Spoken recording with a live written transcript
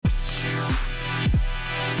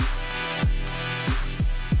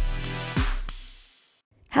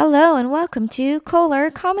Hello and welcome to Kohler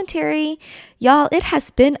Commentary. Y'all, it has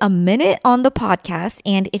been a minute on the podcast,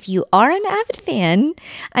 and if you are an avid fan,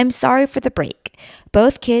 I'm sorry for the break.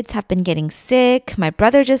 Both kids have been getting sick, my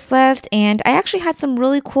brother just left, and I actually had some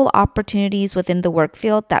really cool opportunities within the work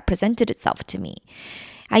field that presented itself to me.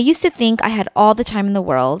 I used to think I had all the time in the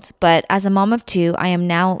world, but as a mom of two, I am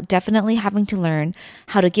now definitely having to learn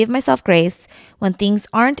how to give myself grace when things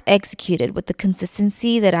aren't executed with the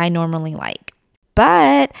consistency that I normally like.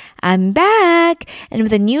 But I'm back and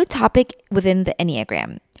with a new topic within the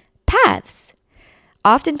Enneagram, paths.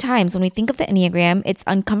 Oftentimes, when we think of the Enneagram, it's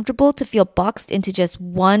uncomfortable to feel boxed into just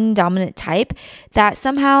one dominant type that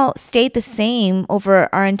somehow stayed the same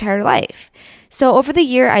over our entire life. So over the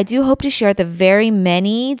year, I do hope to share the very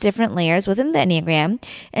many different layers within the Enneagram.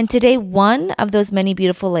 And today, one of those many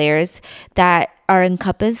beautiful layers that are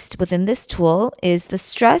encompassed within this tool is the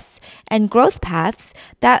stress and growth paths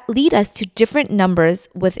that lead us to different numbers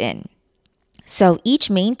within. So each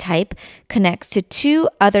main type connects to two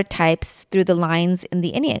other types through the lines in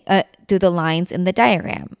the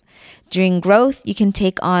diagram. During growth, you can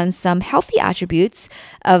take on some healthy attributes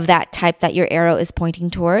of that type that your arrow is pointing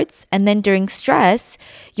towards. And then during stress,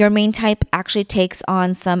 your main type actually takes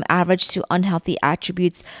on some average to unhealthy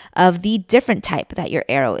attributes of the different type that your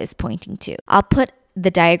arrow is pointing to. I'll put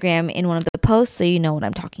the diagram in one of the posts so you know what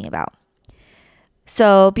I'm talking about.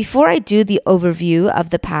 So before I do the overview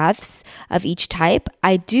of the paths of each type,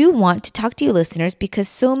 I do want to talk to you listeners because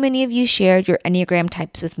so many of you shared your Enneagram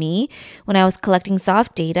types with me when I was collecting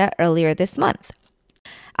soft data earlier this month.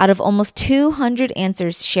 Out of almost 200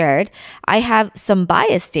 answers shared, I have some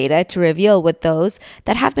biased data to reveal with those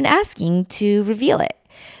that have been asking to reveal it.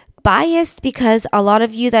 Biased because a lot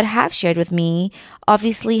of you that have shared with me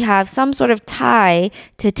obviously have some sort of tie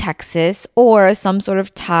to Texas or some sort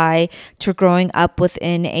of tie to growing up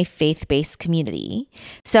within a faith-based community.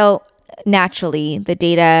 So naturally, the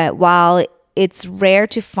data, while it's rare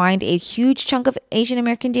to find a huge chunk of Asian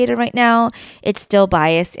American data right now, it's still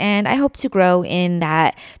biased, and I hope to grow in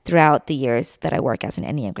that throughout the years that I work as an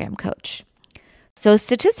Enneagram coach. So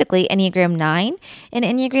statistically, Enneagram 9 and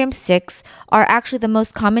Enneagram 6 are actually the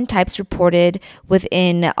most common types reported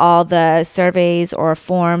within all the surveys or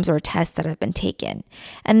forms or tests that have been taken.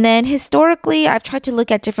 And then historically, I've tried to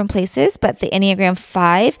look at different places, but the Enneagram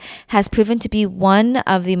 5 has proven to be one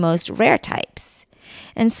of the most rare types.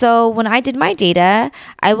 And so when I did my data,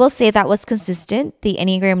 I will say that was consistent. The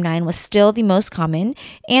Enneagram 9 was still the most common,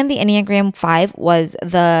 and the Enneagram 5 was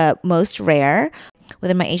the most rare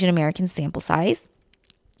within my Asian American sample size.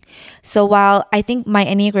 So while I think my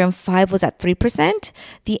Enneagram 5 was at 3%,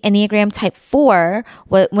 the Enneagram type 4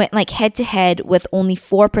 went like head to head with only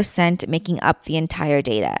 4% making up the entire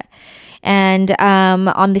data. And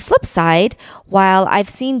on the flip side, while I've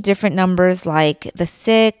seen different numbers like the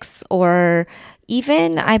 6 or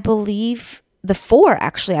even, I believe, the 4,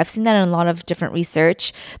 actually, I've seen that in a lot of different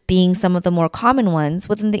research being some of the more common ones.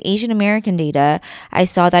 Within the Asian American data, I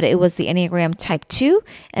saw that it was the Enneagram type 2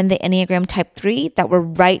 and the Enneagram type 3 that were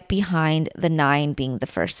right behind the 9 being the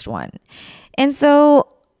first one. And so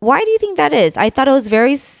why do you think that is? I thought it was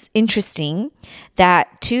very interesting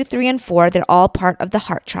that 2, 3, and 4, they're all part of the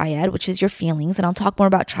heart triad, which is your feelings. And I'll talk more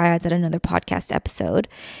about triads at another podcast episode.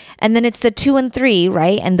 And then it's the 2 and 3,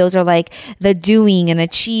 right? And those are like the doing and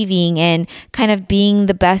achieving and kind of being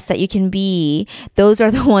the best that you can be. Those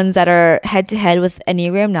are the ones that are head to head with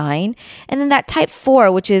Enneagram 9. And then that type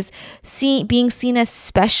 4, which is being seen as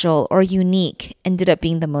special or unique, ended up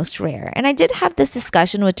being the most rare. And I did have this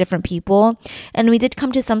discussion with different people, and we did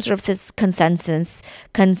come to some sort of consensus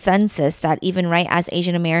that even right as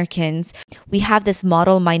Asian Americans, we have this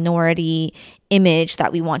model minority image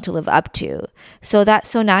that we want to live up to. So that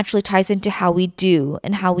so naturally ties into how we do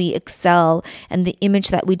and how we excel and the image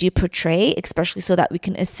that we do portray, especially so that we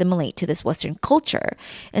can assimilate to this Western culture.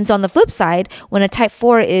 And so on the flip side, when a type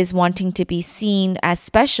 4 is wanting to be seen as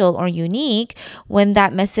special or unique, when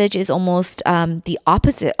that message is almost the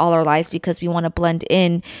opposite all our lives because we want to blend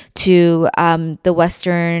in to the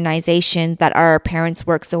Westernization that our parents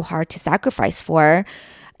work so hard to sacrifice for,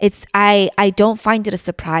 I don't find it a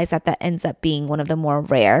surprise that ends up being one of the more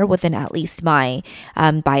rare within at least my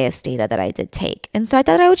bias data that I did take. And so I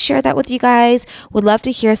thought I would share that with you guys. Would love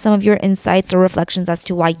to hear some of your insights or reflections as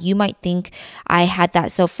to why you might think I had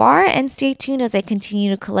that so far. And stay tuned as I continue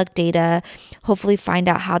to collect data, hopefully find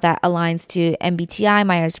out how that aligns to MBTI,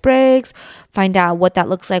 Myers-Briggs, find out what that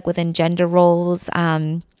looks like within gender roles.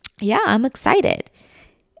 I'm excited.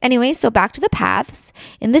 Anyway, so back to the paths.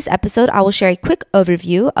 In this episode, I will share a quick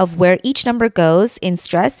overview of where each number goes in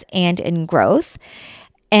stress and in growth.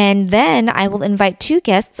 And then I will invite 2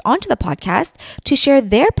 guests onto the podcast to share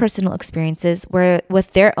their personal experiences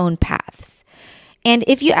with their own paths. And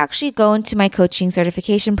if you actually go into my coaching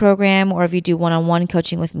certification program, or if you do one-on-one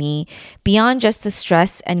coaching with me, beyond just the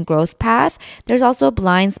stress and growth path, there's also a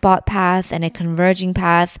blind spot path and a converging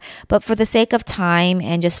path. But for the sake of time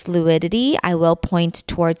and just fluidity, I will point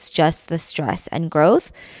towards just the stress and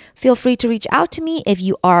growth. Feel free to reach out to me if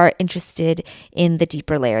you are interested in the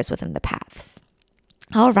deeper layers within the paths.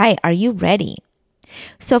 All right, are you ready?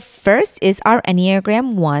 So first is our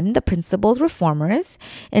Enneagram 1, the principled reformers.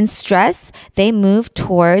 In stress, they move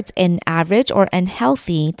towards an average or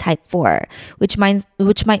unhealthy type 4, which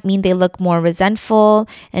might mean they look more resentful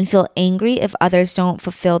and feel angry if others don't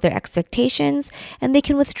fulfill their expectations, and they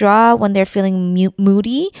can withdraw when they're feeling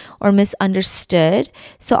moody or misunderstood.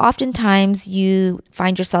 So oftentimes you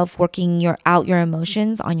find yourself working out your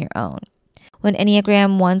emotions on your own. When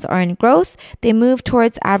Enneagram 1s are in growth, they move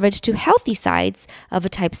towards average to healthy sides of a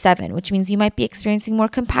type 7, which means you might be experiencing more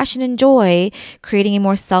compassion and joy, creating a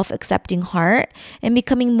more self-accepting heart, and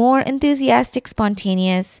becoming more enthusiastic,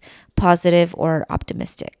 spontaneous, positive, or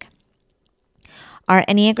optimistic. Our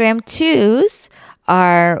Enneagram 2s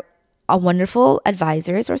are wonderful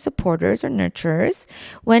advisors or supporters or nurturers.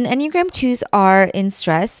 When Enneagram 2s are in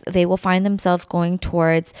stress, they will find themselves going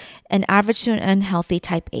towards an average to an unhealthy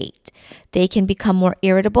type 8. They can become more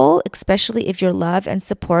irritable, especially if your love and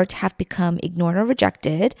support have become ignored or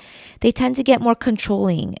rejected. They tend to get more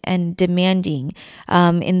controlling and demanding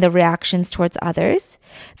in the reactions towards others.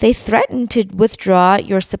 They threaten to withdraw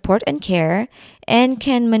your support and care and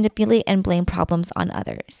can manipulate and blame problems on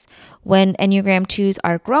others. When Enneagram 2s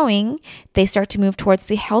are growing, they start to move towards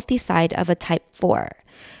the healthy side of a type 4.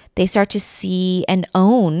 They start to see and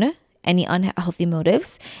own any unhealthy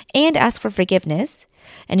motives and ask for forgiveness.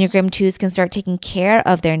 Enneagram 2s can start taking care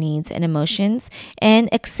of their needs and emotions and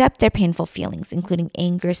accept their painful feelings, including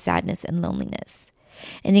anger, sadness, and loneliness.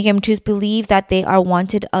 Enneagram 2s believe that they are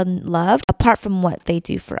wanted and loved apart from what they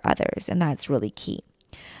do for others, and that's really key.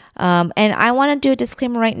 And I want to do a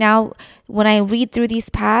disclaimer right now. When I read through these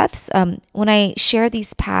paths, when I share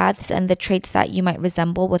these paths and the traits that you might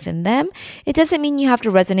resemble within them, it doesn't mean you have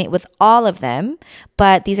to resonate with all of them,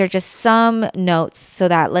 but these are just some notes so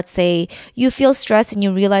that, let's say you feel stressed and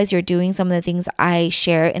you realize you're doing some of the things I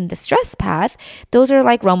share in the stress path. Those are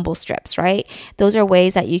like rumble strips, right? Those are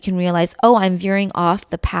ways that you can realize, oh, I'm veering off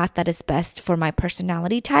the path that is best for my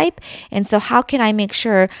personality type. And so how can I make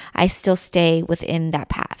sure I still stay within that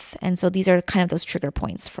path? And so these are kind of those trigger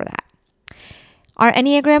points for that. Our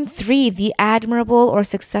Enneagram 3, the admirable or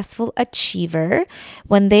successful achiever,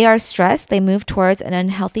 when they are stressed, they move towards an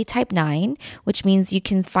unhealthy type 9, which means you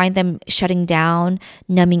can find them shutting down,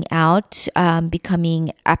 numbing out,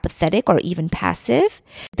 becoming apathetic or even passive.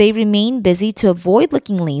 They remain busy to avoid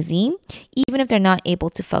looking lazy, even if they're not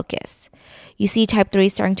able to focus. You see type 3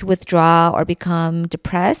 starting to withdraw or become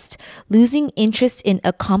depressed, losing interest in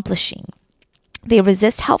accomplishing. They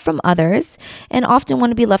resist help from others and often want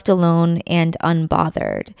to be left alone and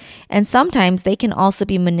unbothered. And sometimes they can also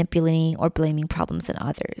be manipulating or blaming problems on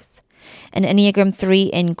others. An Enneagram 3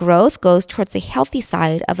 in growth goes towards a healthy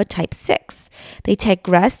side of a type 6. They take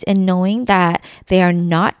rest in knowing that they are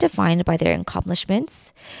not defined by their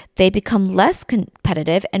accomplishments. They become less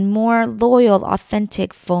competitive and more loyal,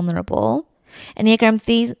 authentic, vulnerable. Enneagram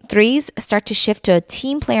 3s start to shift to a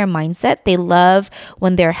team player mindset. They love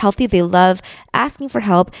when they're healthy. They love asking for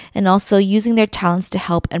help and also using their talents to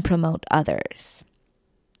help and promote others.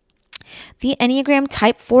 The Enneagram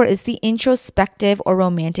type 4 is the introspective or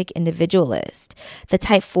romantic individualist. The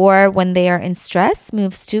type 4, when they are in stress,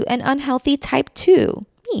 moves to an unhealthy type 2.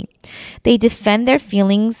 They defend their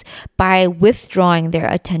feelings by withdrawing their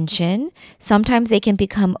attention. Sometimes they can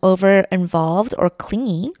become over-involved or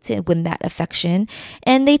clingy to win that affection,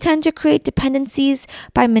 and they tend to create dependencies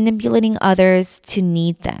by manipulating others to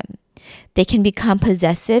need them. They can become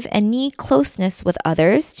possessive and need closeness with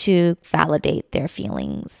others to validate their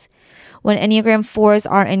feelings. When Enneagram 4s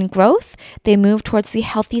are in growth, they move towards the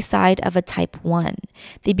healthy side of a type 1.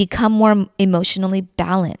 They become more emotionally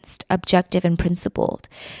balanced, objective, and principled.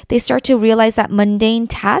 They start to realize that mundane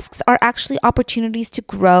tasks are actually opportunities to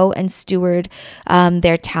grow and steward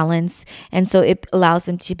their talents. And so it allows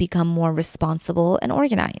them to become more responsible and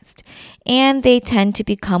organized. And they tend to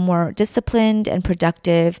become more disciplined and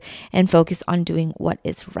productive and focus on doing what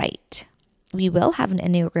is right. We will have an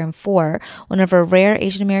Enneagram 4, one of our rare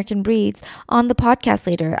Asian American breeds, on the podcast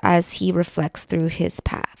later as he reflects through his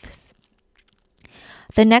paths.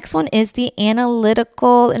 The next one is the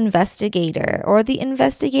analytical investigator or the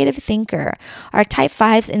investigative thinker. Our type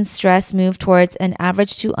 5s in stress move towards an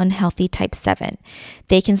average to unhealthy type 7.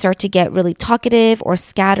 They can start to get really talkative or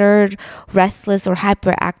scattered, restless or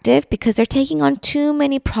hyperactive because they're taking on too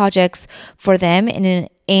many projects for them in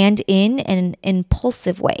an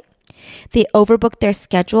impulsive way. They overbook their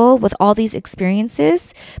schedule with all these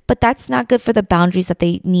experiences, but that's not good for the boundaries that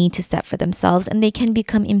they need to set for themselves, and they can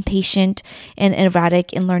become impatient and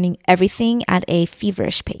erratic in learning everything at a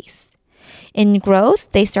feverish pace. In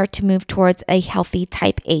growth, they start to move towards a healthy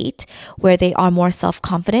type 8, where they are more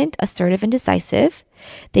self-confident, assertive, and decisive.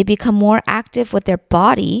 They become more active with their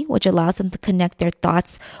body, which allows them to connect their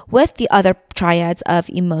thoughts with the other triads of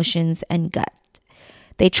emotions and gut.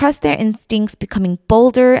 They trust their instincts, becoming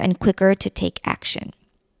bolder and quicker to take action.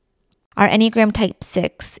 Our Enneagram type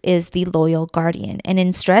 6 is the loyal guardian, and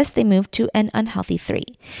in stress, they move to an unhealthy 3.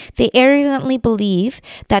 They arrogantly believe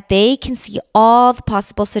that they can see all the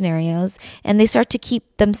possible scenarios, and they start to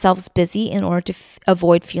keep themselves busy in order to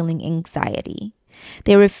avoid feeling anxiety.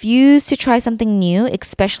 They refuse to try something new,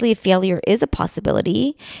 especially if failure is a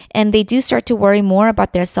possibility, and they do start to worry more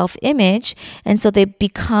about their self-image, and so they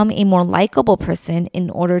become a more likable person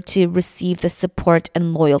in order to receive the support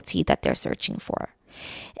and loyalty that they're searching for.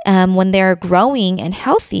 When they're growing and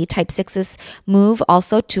healthy, type 6s move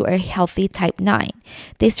also to a healthy type 9.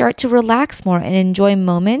 They start to relax more and enjoy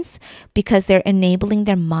moments because they're enabling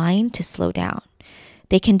their mind to slow down.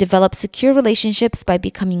 They can develop secure relationships by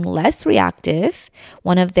becoming less reactive,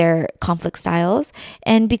 one of their conflict styles,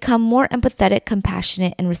 and become more empathetic,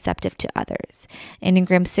 compassionate, and receptive to others.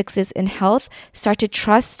 Enneagram 6s in health start to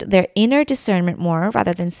trust their inner discernment more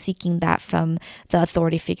rather than seeking that from the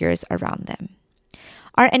authority figures around them.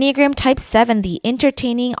 Our Enneagram type 7, the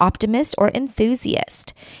entertaining optimist or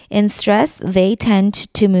enthusiast. In stress, they tend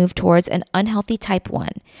to move towards an unhealthy type 1.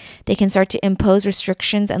 They can start to impose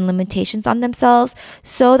restrictions and limitations on themselves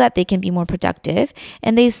so that they can be more productive,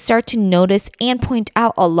 and they start to notice and point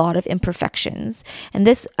out a lot of imperfections. And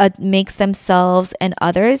this makes themselves and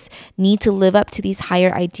others need to live up to these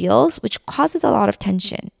higher ideals, which causes a lot of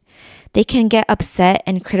tension. They can get upset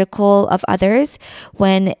and critical of others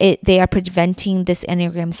when they are preventing this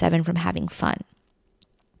Enneagram 7 from having fun.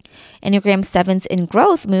 Enneagram 7s in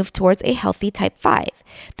growth move towards a healthy type 5.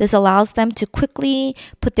 This allows them to quickly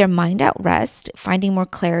put their mind at rest, finding more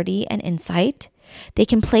clarity and insight. They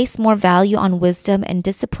can place more value on wisdom and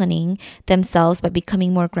disciplining themselves by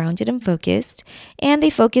becoming more grounded and focused. And they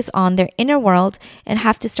focus on their inner world and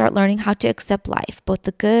have to start learning how to accept life, both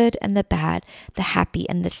the good and the bad, the happy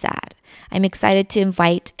and the sad. I'm excited to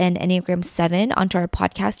invite an Enneagram 7 onto our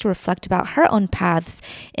podcast to reflect about her own paths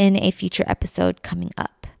in a future episode coming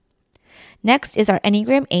up. Next is our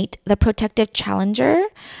Enneagram 8, the protective challenger.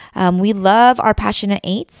 We love our passionate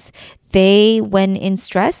 8s. They, when in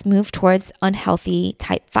stress, move towards unhealthy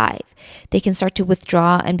type 5. They can start to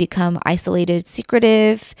withdraw and become isolated,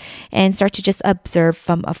 secretive, and start to just observe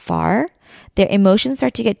from afar. Their emotions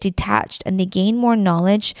start to get detached and they gain more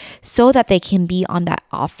knowledge so that they can be on that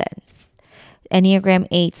offense. Enneagram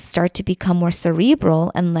 8s start to become more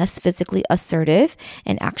cerebral and less physically assertive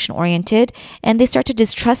and action-oriented, and they start to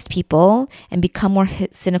distrust people and become more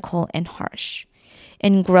cynical and harsh.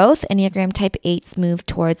 In growth, Enneagram type 8s move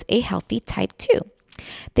towards a healthy type 2.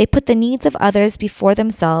 They put the needs of others before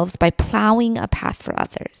themselves by plowing a path for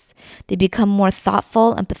others. They become more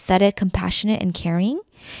thoughtful, empathetic, compassionate, and caring.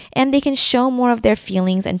 And they can show more of their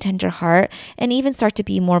feelings and tender heart and even start to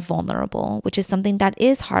be more vulnerable, which is something that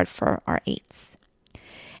is hard for our 8s.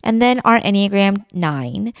 And then our Enneagram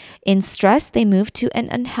 9. In stress, they move to an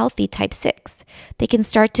unhealthy type 6. They can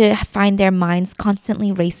start to find their minds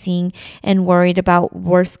constantly racing and worried about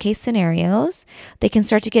worst case scenarios. They can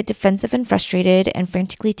start to get defensive and frustrated and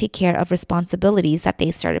frantically take care of responsibilities that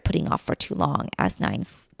they started putting off for too long, as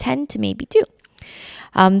 9s tend to maybe do.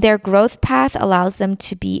 Their growth path allows them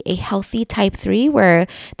to be a healthy type 3, where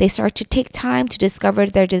they start to take time to discover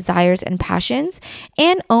their desires and passions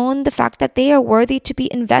and own the fact that they are worthy to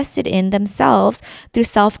be invested in themselves through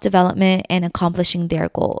self-development and accomplishing their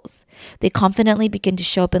goals. They confidently begin to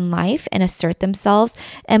show up in life and assert themselves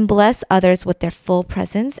and bless others with their full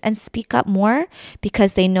presence and speak up more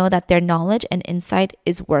because they know that their knowledge and insight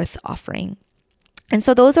is worth offering. And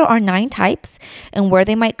so those are our 9 types and where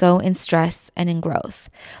they might go in stress and in growth.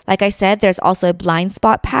 Like I said, there's also a blind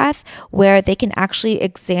spot path where they can actually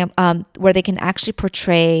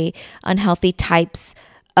portray unhealthy types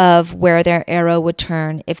of where their arrow would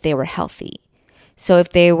turn if they were healthy. So if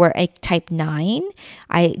they were a type 9,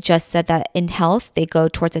 I just said that in health, they go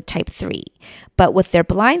towards a type 3. But with their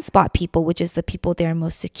blind spot people, which is the people they're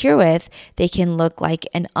most secure with, they can look like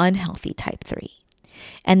an unhealthy type 3.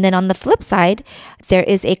 And then on the flip side, there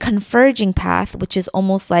is a converging path, which is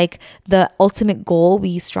almost like the ultimate goal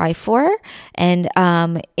we strive for. And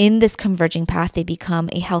in this converging path, they become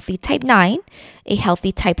a healthy type 9, a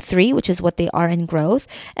healthy type 3, which is what they are in growth,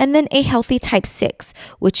 and then a healthy type 6,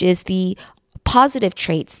 which is the positive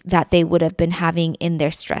traits that they would have been having in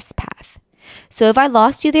their stress path. So if I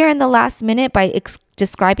lost you there in the last minute by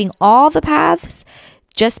describing all the paths,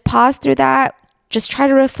 just pause through that. Just try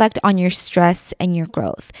to reflect on your stress and your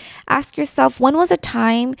growth. Ask yourself, when was a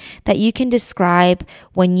time that you can describe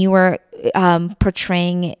when you were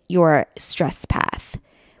portraying your stress path?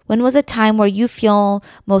 When was a time where you feel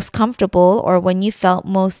most comfortable or when you felt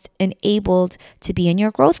most enabled to be in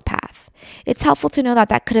your growth path? It's helpful to know that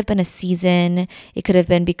that could have been a season. It could have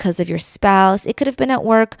been because of your spouse. It could have been at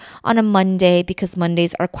work on a Monday because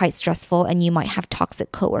Mondays are quite stressful and you might have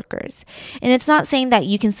toxic coworkers. And it's not saying that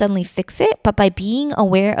you can suddenly fix it, but by being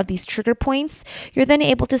aware of these trigger points, you're then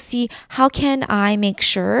able to see how can I make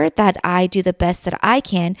sure that I do the best that I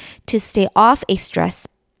can to stay off a stress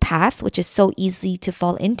path, which is so easy to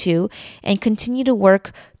fall into, and continue to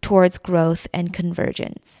work towards growth and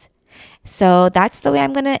convergence. So that's the way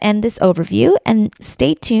I'm going to end this overview, and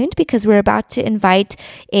stay tuned because we're about to invite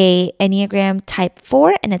a Enneagram type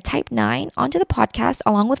 4 and a type 9 onto the podcast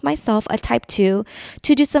along with myself, a type 2,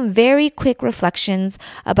 to do some very quick reflections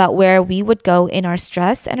about where we would go in our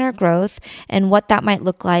stress and our growth and what that might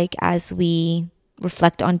look like as we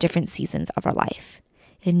reflect on different seasons of our life.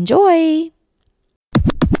 Enjoy!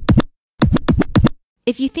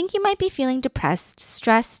 If you think you might be feeling depressed,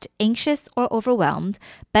 stressed, anxious, or overwhelmed,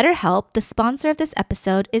 BetterHelp, the sponsor of this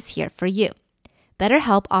episode, is here for you.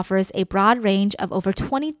 BetterHelp offers a broad range of over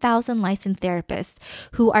 20,000 licensed therapists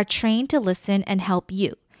who are trained to listen and help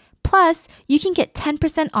you. Plus, you can get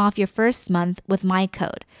 10% off your first month with my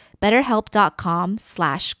code,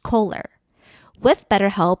 betterhelp.com/Kohler. With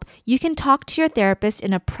BetterHelp, you can talk to your therapist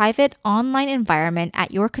in a private online environment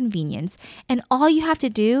at your convenience, and all you have to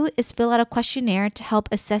do is fill out a questionnaire to help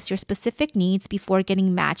assess your specific needs before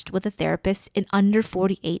getting matched with a therapist in under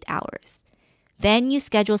 48 hours. Then you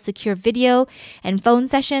schedule secure video and phone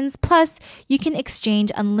sessions, plus you can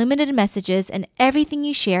exchange unlimited messages and everything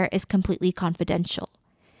you share is completely confidential.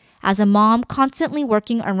 As a mom constantly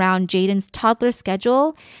working around Jaden's toddler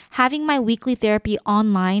schedule, having my weekly therapy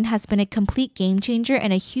online has been a complete game changer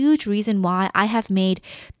and a huge reason why I have made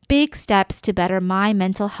big steps to better my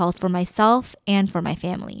mental health for myself and for my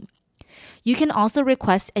family. You can also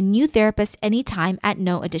request a new therapist anytime at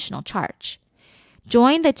no additional charge.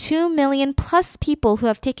 Join the 2 million plus people who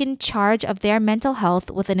have taken charge of their mental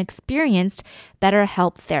health with an experienced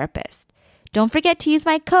BetterHelp therapist. Don't forget to use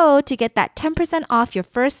my code to get that 10% off your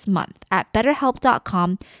first month at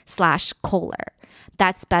betterhelp.com/Kohler.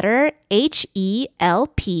 That's better,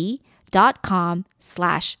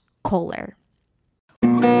 HELP.com/Kohler.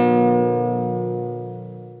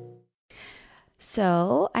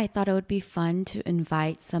 So I thought it would be fun to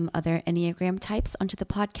invite some other Enneagram types onto the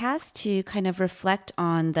podcast to kind of reflect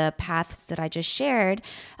on the paths that I just shared.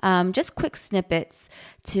 Just quick snippets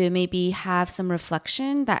to maybe have some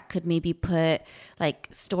reflection that could maybe put like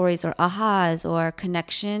stories or ahas or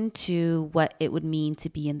connection to what it would mean to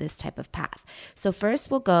be in this type of path. So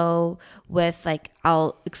first we'll go with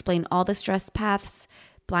I'll explain all the stress paths,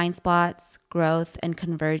 blind spots, growth, and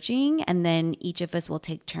converging, and then each of us will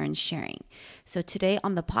take turns sharing. So today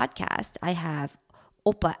on the podcast, I have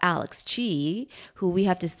Oppa Alex Chi, who we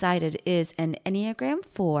have decided is an Enneagram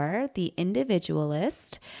 4, the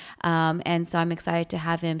individualist. And so I'm excited to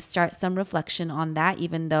have him start some reflection on that,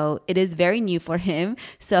 even though it is very new for him.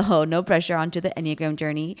 So no pressure onto the Enneagram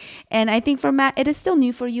journey. And I think for Matt, it is still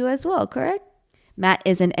new for you as well, correct? Matt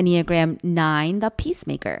is an Enneagram 9, the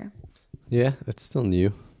peacemaker. Yeah, it's still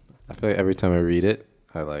new. I feel like every time I read it,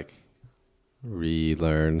 I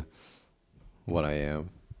relearn what I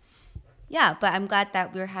am. Yeah, but I'm glad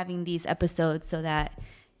that we're having these episodes so that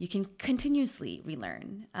you can continuously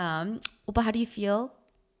relearn. Oppa, how do you feel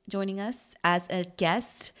joining us as a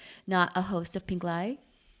guest, not a host of Pink Lie?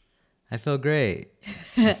 I feel great.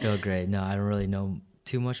 I feel great. No, I don't really know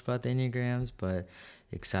too much about the Enneagrams, but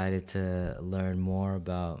excited to learn more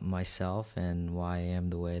about myself and why I am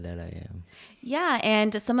the way that I am. Yeah,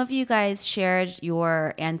 and some of you guys shared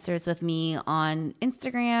your answers with me on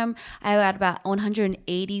Instagram. I got about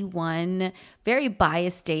 181 very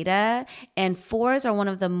biased data, and 4s are one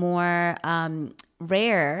of the more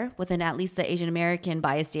rare within at least the Asian American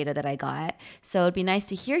bias data that I got. So it'd be nice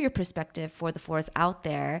to hear your perspective for the fours out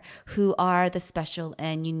there who are the special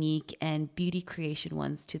and unique and beauty creation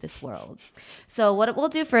ones to this world. So what we'll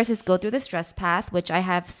do first is go through the stress path, which I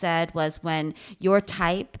have said was when your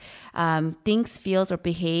type thinks, feels, or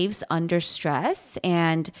behaves under stress.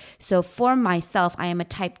 And so for myself, I am a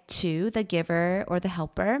type 2, the giver or the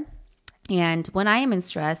helper. And when I am in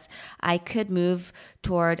stress, I could move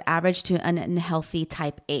toward average to an unhealthy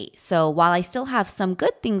type 8. So while I still have some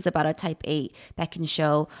good things about a type 8 that can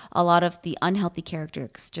show, a lot of the unhealthy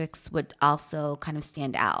characteristics would also kind of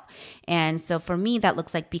stand out. And so for me, that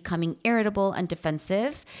looks like becoming irritable and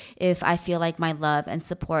defensive if I feel like my love and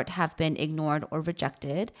support have been ignored or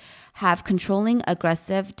rejected, have controlling,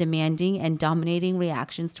 aggressive, demanding, and dominating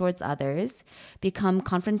reactions towards others, become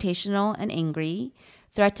confrontational and angry,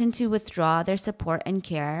 threaten to withdraw their support and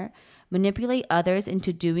care, manipulate others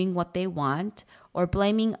into doing what they want, or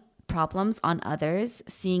blaming problems on others,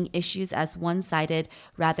 seeing issues as one-sided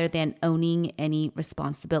rather than owning any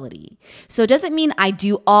responsibility. So it doesn't mean I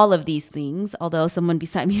do all of these things, although someone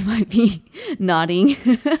beside me might be nodding.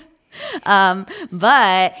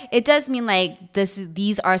 But it does mean like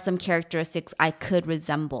these are some characteristics I could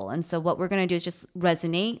resemble. And so what we're going to do is just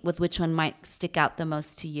resonate with which one might stick out the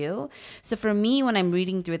most to you. So for me, when I'm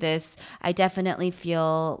reading through this, I definitely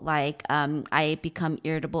feel like I become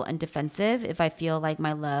irritable and defensive if I feel like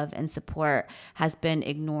my love and support has been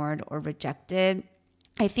ignored or rejected.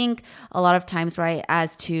 I think a lot of times, right,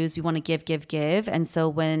 as twos, we want to give. And so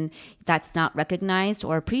when that's not recognized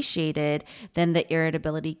or appreciated, then the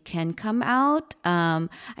irritability can come out. I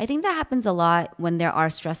think that happens a lot when there are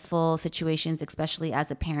stressful situations, especially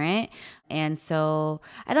as a parent. And so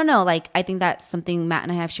I don't know, like, I think that's something Matt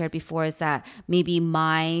and I have shared before is that maybe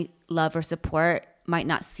my love or support might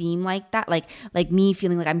not seem like that. Like me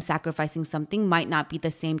feeling like I'm sacrificing something might not be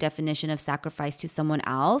the same definition of sacrifice to someone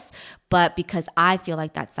else. But because I feel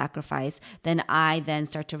like that sacrifice, then I then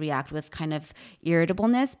start to react with kind of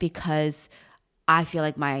irritableness because I feel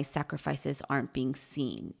like my sacrifices aren't being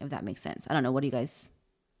seen, if that makes sense. I don't know. What do you guys, is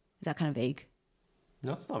that kind of vague?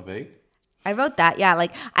 No, it's not vague. I wrote that. Yeah.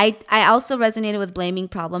 Like I also resonated with blaming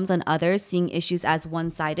problems on others, seeing issues as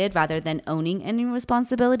one-sided rather than owning any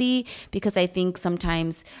responsibility, because I think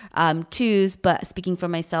sometimes twos, but speaking for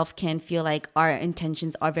myself, can feel like our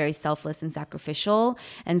intentions are very selfless and sacrificial.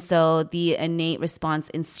 And so the innate response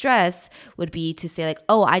in stress would be to say like,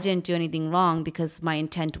 oh, I didn't do anything wrong because my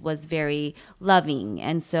intent was very loving.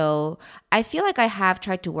 And so I feel like I have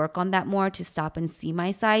tried to work on that more, to stop and see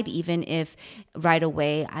my side, even if right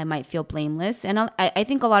away I might feel blameless. And I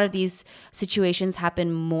think a lot of these situations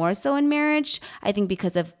happen more so in marriage, I think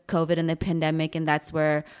because of COVID and the pandemic, and that's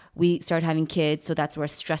where we start having kids. So that's where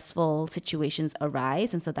stressful situations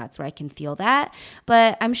arise. And so that's where I can feel that.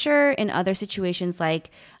 But I'm sure in other situations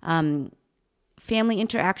like family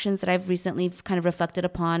interactions that I've recently kind of reflected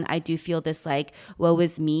upon, I do feel this like, woe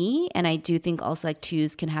is me. And I do think also like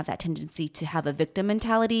twos can have that tendency to have a victim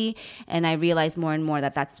mentality. And I realize more and more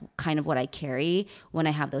that that's kind of what I carry when I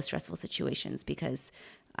have those stressful situations, because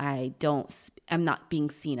I'm not being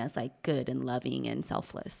seen as like good and loving and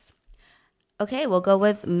selfless. Okay, we'll go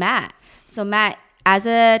with Matt. So Matt, as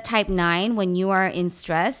a type 9, when you are in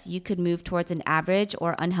stress, you could move towards an average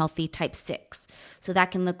or unhealthy type 6. So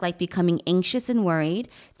that can look like becoming anxious and worried,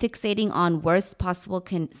 fixating on worst possible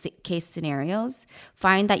case scenarios,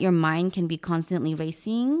 find that your mind can be constantly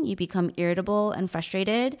racing, you become irritable and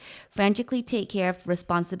frustrated, frantically take care of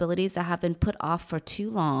responsibilities that have been put off for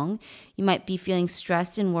too long. You might be feeling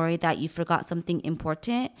stressed and worried that you forgot something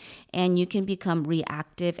important, and you can become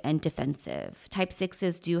reactive and defensive. Type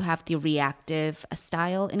 6s do have the reactive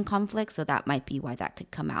style in conflict, so that might be why that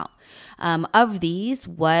could come out. Of these,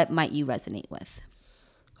 what might you resonate with?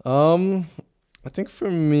 I think for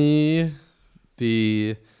me,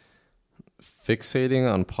 the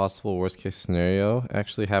fixating on possible worst case scenario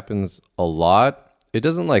actually happens a lot. It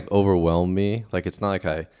doesn't like overwhelm me. Like it's not like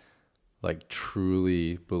I like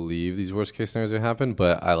truly believe these worst case scenarios will happen,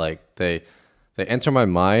 but I like they enter my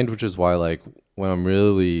mind, which is why like when I'm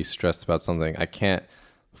really stressed about something, I can't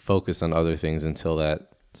focus on other things until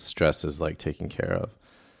that stress is like taken care of.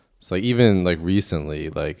 So like even like recently,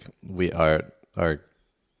 like our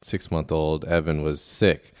 6-month-old Evan was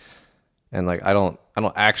sick, and like I don't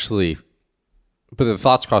actually, but the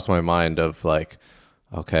thoughts cross my mind of like,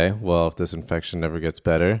 okay, well, if this infection never gets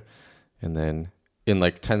better, and then in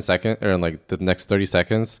like 10 seconds or in like the next 30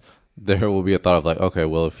 seconds, there will be a thought of like, okay,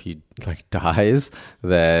 well, if he like dies,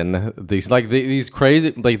 then these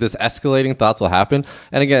crazy, like this escalating thoughts will happen.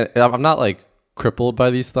 And again, I'm not like crippled by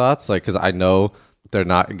these thoughts, like, cause I know they're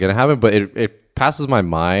not going to happen, but it it passes my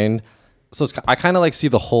mind. So I kind of like see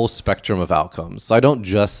the whole spectrum of outcomes. So I don't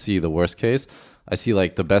just see the worst case. I see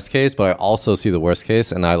like the best case, but I also see the worst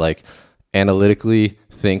case, and I like analytically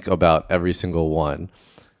think about every single one.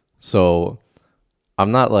 So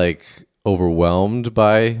I'm not like overwhelmed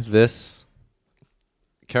by this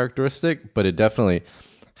characteristic, but it definitely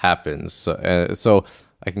happens. So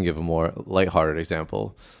I can give a more lighthearted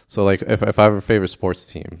example. So like if I have a favorite sports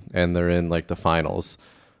team and they're in like the finals,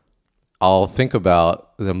 I'll think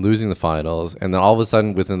about them losing the finals, and then all of a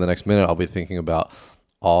sudden within the next minute I'll be thinking about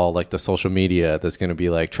all like the social media that's going to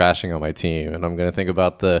be like trashing on my team, and I'm going to think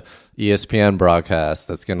about the ESPN broadcast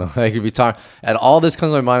that's going to like be talking, and all this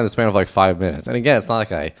comes to my mind in the span of like 5 minutes. And again, it's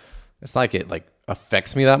not like it like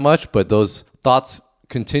affects me that much, but those thoughts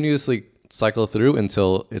continuously cycle through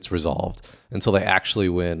until it's resolved, until they actually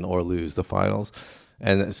win or lose the finals.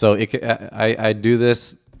 And so I do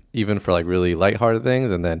this even for like really lighthearted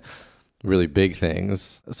things and then really big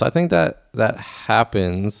things. So I think that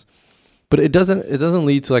happens, but it doesn't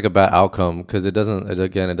lead to like a bad outcome, because it doesn't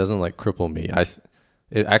like cripple me.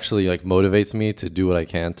 It actually like motivates me to do what I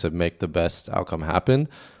can to make the best outcome happen.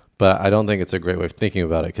 But I don't think it's a great way of thinking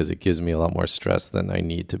about it, because it gives me a lot more stress than I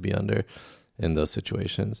need to be under in those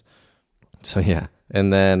situations. So yeah.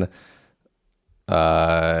 And then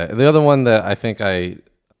the other one that I think I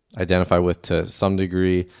identify with to some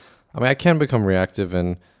degree, I mean, I can become reactive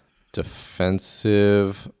and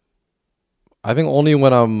defensive. I think only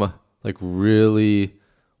when I'm like really,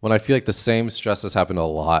 when I feel like the same stress has happened a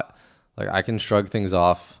lot. Like I can shrug things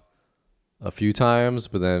off a few times,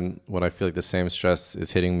 but then when I feel like the same stress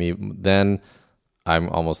is hitting me, then I'm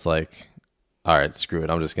almost like, all right, screw it,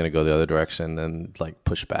 I'm just going to go the other direction and like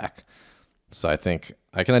push back. So I think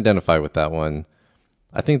I can identify with that one.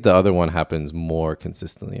 I think the other one happens more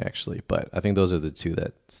consistently actually, but I think those are the two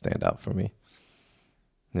that stand out for me.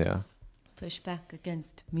 Yeah. Push back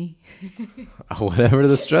against me. Whatever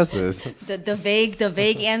the stress is. The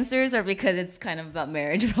vague answers are because it's kind of about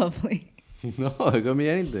marriage, probably. No, it could be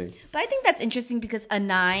anything. But I think that's interesting because a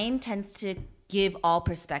 9 tends to give all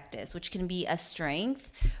perspectives, which can be a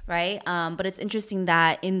strength, right? But it's interesting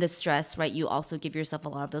that in the stress, right, you also give yourself a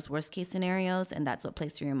lot of those worst case scenarios, and that's what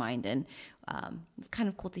plays through your mind. And it's kind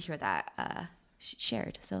of cool to hear that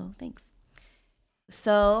shared. So thanks.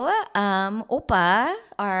 So, Opa,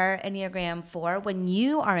 our Enneagram 4, when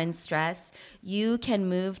you are in stress, you can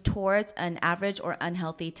move towards an average or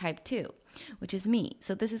unhealthy type 2, which is me.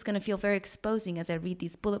 So this is going to feel very exposing as I read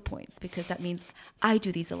these bullet points, because that means I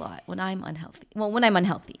do these a lot when I'm unhealthy. Well, when I'm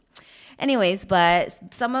unhealthy. Anyways, but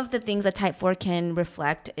some of the things that type 4 can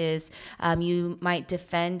reflect is you might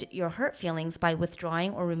defend your hurt feelings by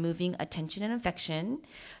withdrawing or removing attention and affection.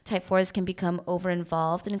 Type 4s can become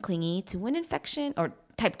over-involved and clingy to win affection, or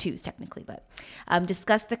type 2s technically, but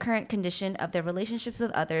discuss the current condition of their relationships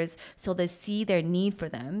with others so they see their need for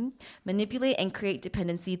them, manipulate and create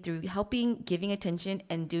dependency through helping, giving attention,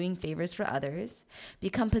 and doing favors for others,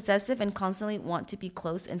 become possessive and constantly want to be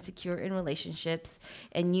close and secure in relationships,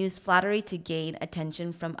 and use flattery to gain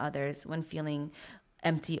attention from others when feeling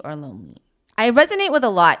empty or lonely. I resonate with a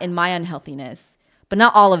lot in my unhealthiness, but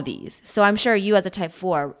not all of these. So I'm sure you as a type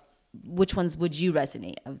 4, which ones would you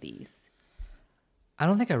resonate of these? I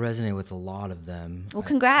don't think I resonate with a lot of them. Well,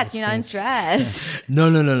 congrats. You're not in stress. No.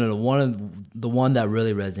 The one that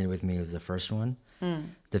really resonated with me was the first one.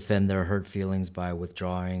 Defend their hurt feelings by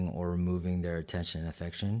withdrawing or removing their attention and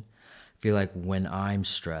affection. I feel like when I'm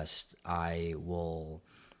stressed, I will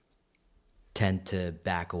tend to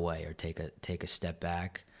back away or take a step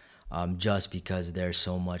back, just because there's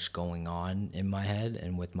so much going on in my head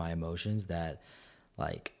and with my emotions that,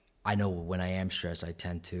 like, I know when I am stressed, I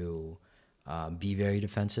tend to be very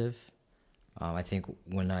defensive. I think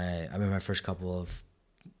when I remember my first couple of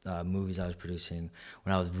movies I was producing,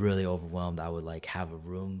 when I was really overwhelmed, I would like have a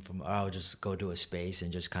room or I would just go to a space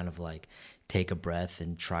and just kind of like take a breath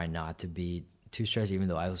and try not to be too stressed, even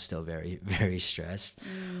though I was still very, very stressed.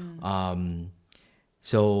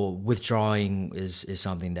 So withdrawing is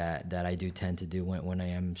something that I do tend to do when I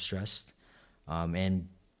am stressed. And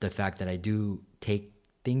the fact that I do take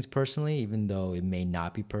things personally, even though it may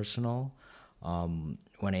not be personal,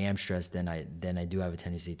 when I am stressed, then I do have a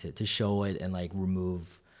tendency to show it and like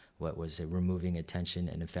removing attention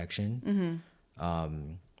and affection.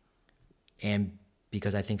 And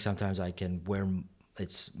because I think sometimes I can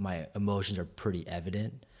my emotions are pretty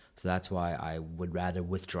evident, so that's why I would rather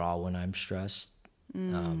withdraw when I'm stressed,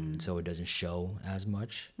 so it doesn't show as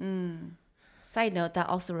much. Side note, that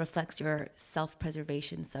also reflects your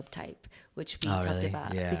self-preservation subtype, which we talked really?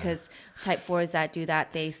 about. Yeah. Because type 4s that do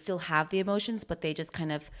that, they still have the emotions, but they just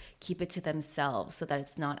kind of keep it to themselves so that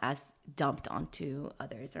it's not as dumped onto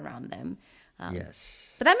others around them.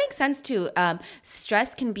 Yes. But that makes sense too.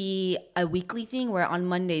 Stress can be a weekly thing where on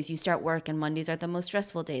Mondays you start work and Mondays are the most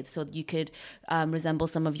stressful days. So you could resemble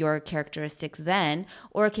some of your characteristics then,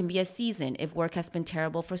 or it can be a season. If work has been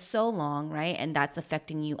terrible for so long, right, and that's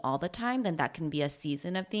affecting you all the time, then that can be a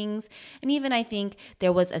season of things. And even I think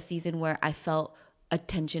there was a season where I felt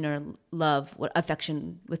attention or love,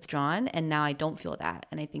 affection withdrawn, and now I don't feel that.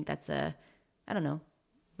 And I think that's I don't know,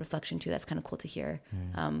 reflection too. That's kind of cool to hear,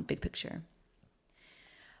 big picture.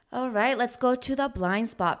 All right, let's go to the blind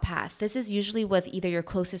spot path. This is usually with either your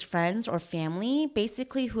closest friends or family,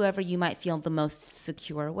 basically whoever you might feel the most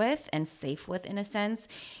secure with and safe with in a sense.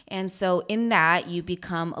 And so in that, you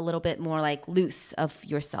become a little bit more like loose of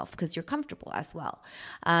yourself because you're comfortable as well.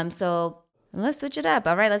 So let's switch it up.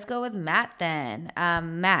 All right, let's go with Matt then.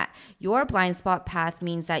 Matt, your blind spot path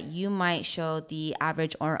means that you might show the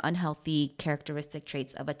average or unhealthy characteristic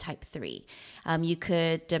traits of a type 3. You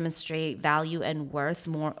could demonstrate value and worth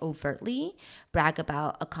more overtly, brag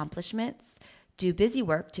about accomplishments, do busy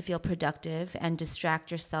work to feel productive and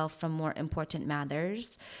distract yourself from more important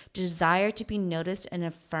matters, desire to be noticed and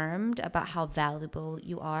affirmed about how valuable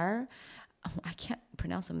you are. Oh, I can't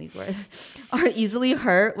pronounce some of these words, are easily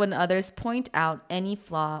hurt when others point out any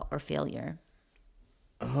flaw or failure.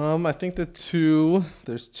 I think there's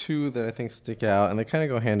two that I think stick out, and they kind of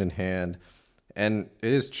go hand in hand. And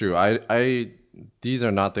it is true. These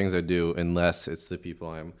are not things I do unless it's the people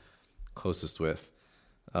I'm closest with.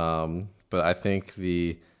 But I think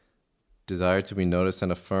the desire to be noticed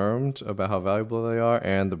and affirmed about how valuable they are,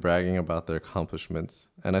 and the bragging about their accomplishments,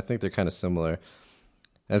 and I think they're kind of similar.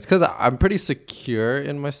 And it's because I'm pretty secure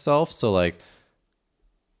in myself. So like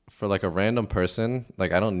for like a random person,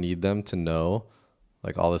 like I don't need them to know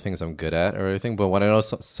like all the things I'm good at or anything. But when I know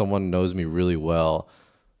someone knows me really well,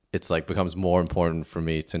 it's like becomes more important for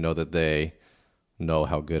me to know that they know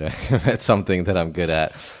how good I am at something that I'm good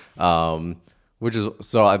at. Which is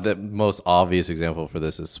the most obvious example for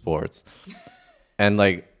this is sports. And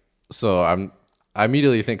like, so I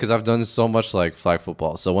immediately think, because I've done so much like flag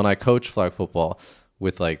football. So when I coach flag football,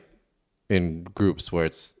 with like in groups where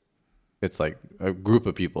it's like a group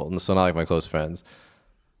of people, so not like my close friends,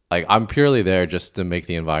 like I'm purely there just to make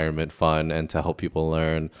the environment fun and to help people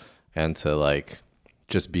learn and to like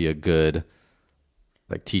just be a good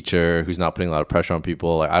like teacher who's not putting a lot of pressure on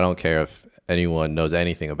people. Like I don't care if anyone knows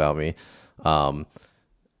anything about me,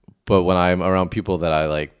 but when I'm around people that I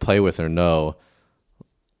like play with or know,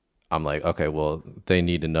 I'm like, okay, well, they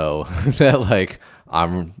need to know that like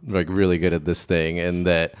I'm like really good at this thing, and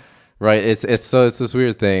that, right? It's this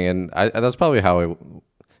weird thing, and that's probably how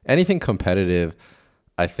anything competitive,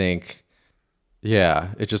 I think,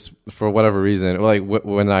 yeah, it just for whatever reason, like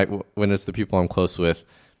when it's the people I'm close with,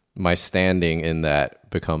 my standing in that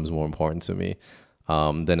becomes more important to me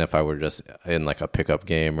than if I were just in like a pickup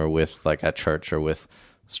game or with like at church or with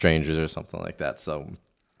strangers or something like that. So.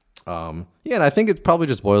 Yeah, and I think it probably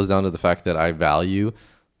just boils down to the fact that I value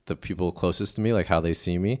the people closest to me, like how they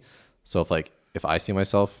see me. So if I see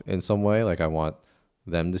myself in some way, like I want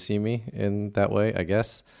them to see me in that way, I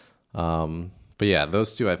guess. But yeah,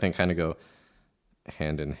 those two I think kind of go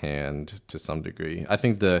hand in hand to some degree. I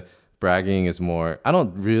think the bragging is more, I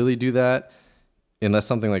don't really do that unless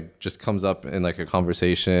something like just comes up in like a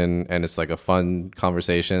conversation and it's like a fun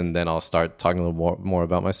conversation, then I'll start talking a little more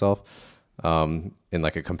about myself. In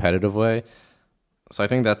like a competitive way. So I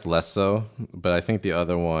think that's less so, but I think the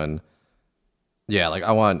other one, yeah, like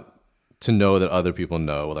I want to know that other people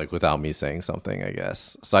know, like without me saying something, I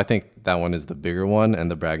guess. So I think that one is the bigger one, and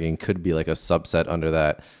the bragging could be like a subset under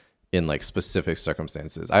that in like specific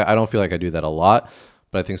circumstances. I don't feel like I do that a lot,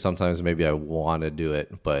 but I think sometimes maybe I want to do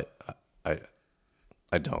it, but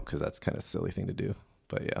I don't, because that's kind of a silly thing to do.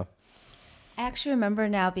 But yeah. I actually remember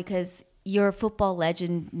now because your football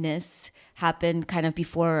legendness happened kind of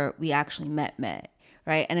before we actually met,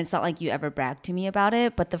 right? And it's not like you ever bragged to me about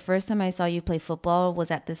it, but the first time I saw you play football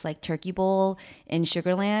was at this like turkey bowl in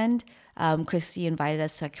Sugarland. Christy invited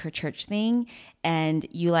us to like her church thing, and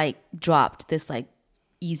you like dropped this like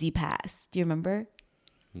easy pass. Do you remember?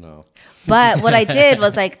 No. But what I did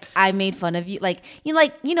was like I made fun of you, like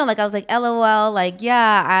like I was like LOL, like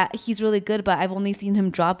he's really good, but I've only seen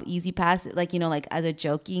him drop easy pass, like like as a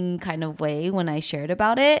joking kind of way when I shared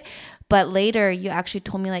about it. But later you actually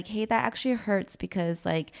told me like, hey, that actually hurts because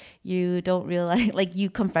like you don't realize, like you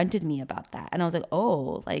confronted me about that, and I was like,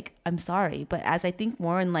 oh, like I'm sorry. But as I think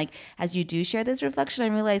more and like as you do share this reflection, I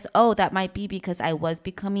realize, oh, that might be because I was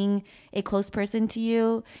becoming a close person to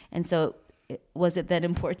you, and so was it then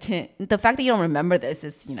important? The fact that you don't remember this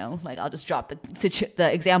is, like I'll just drop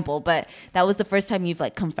the example, but that was the first time you've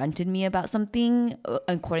like confronted me about something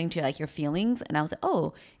according to like your feelings, and I was like,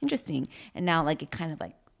 oh, interesting, and now like it kind of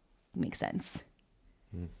like makes sense.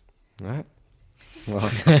 All right. Well,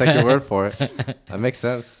 I'll take your word for it. That makes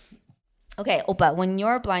sense. Okay, but when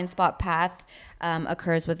your blind spot path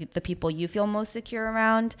occurs with the people you feel most secure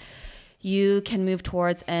around, you can move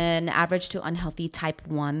towards an average to unhealthy type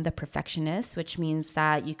 1, the perfectionist, which means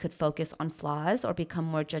that you could focus on flaws or become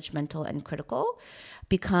more judgmental and critical,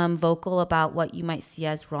 become vocal about what you might see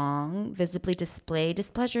as wrong, visibly display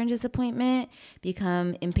displeasure and disappointment,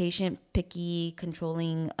 become impatient, picky,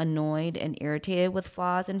 controlling, annoyed, and irritated with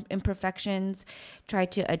flaws and imperfections, try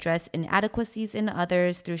to address inadequacies in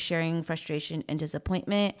others through sharing frustration and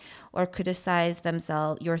disappointment, or criticize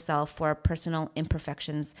yourself for personal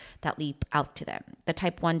imperfections that leap out to them. The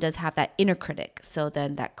type 1 does have that inner critic, so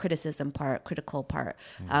then that critical part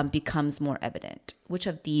becomes more evident. Which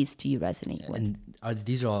of these do you resonate with? And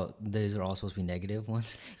these are all supposed to be negative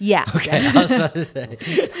ones? Yeah. Okay. Yeah. I was about to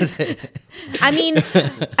say. I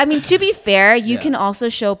mean, to be fair, you can also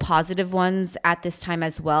show positive ones at this time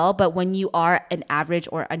as well. But when you are an average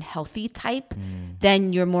or unhealthy type,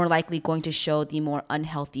 then you're more likely going to show the more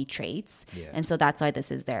unhealthy traits. Yeah. And so that's why this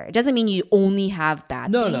is there. It doesn't mean you only have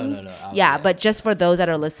bad things. No. Yeah, but just for those that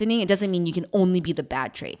are listening, it doesn't mean you can only be the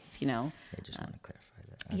bad traits, I just want to clarify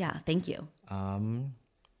that. Yeah, thank you.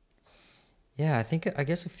 Yeah, I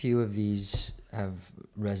guess a few of these have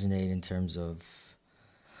resonated in terms of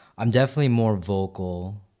I'm definitely more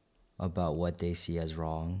vocal about what they see as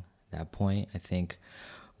wrong at that point. I think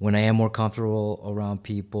when I am more comfortable around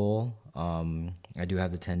people, I do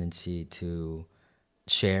have the tendency to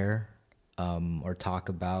share or talk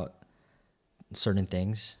about certain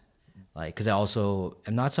things. Like, because I also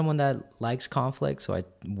am not someone that likes conflict, so I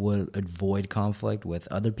would avoid conflict with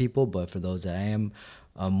other people. But for those that I am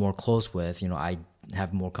more close with, I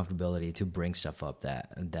have more comfortability to bring stuff up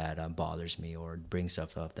that bothers me, or bring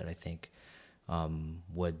stuff up that I think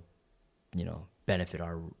would, benefit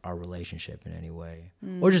our relationship in any way,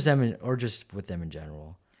 or just with them in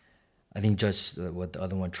general. I think just what the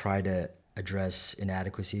other one, try to address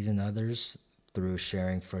inadequacies in others through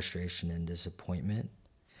sharing frustration and disappointment.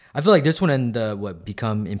 I feel like this one and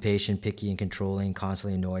become impatient, picky, and controlling,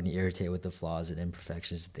 constantly annoyed and irritated with the flaws and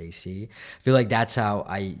imperfections that they see. I feel like that's how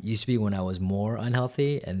I used to be when I was more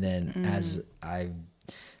unhealthy, and then as I've,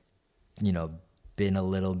 been a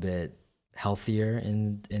little bit healthier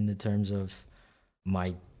in the terms of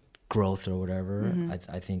my growth or whatever.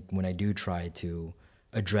 I think when I do try to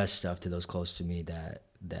address stuff to those close to me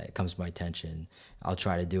that comes to my attention, I'll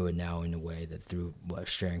try to do it now in a way that through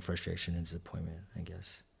sharing frustration and disappointment, I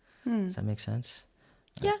guess. Does that make sense?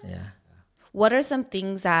 Yeah. Yeah. What are some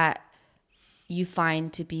things that you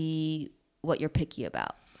find to be what you're picky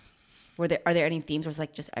about? Are there any themes, or is it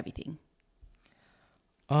like just everything?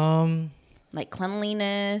 Like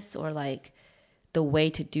cleanliness, or like the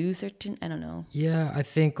way to do certain, I don't know. Yeah, I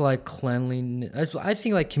think like cleanliness. I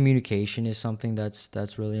think like communication is something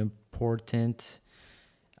that's really important.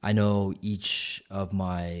 I know each of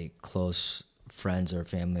my close friends or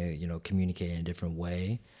family, communicate in a different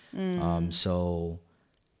way. So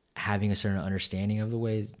having a certain understanding of the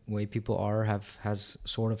way people are has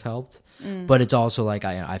sort of helped. But it's also like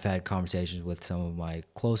I've had conversations with some of my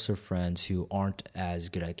closer friends who aren't as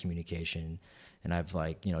good at communication, and I've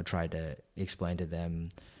tried to explain to them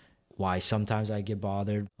why sometimes I get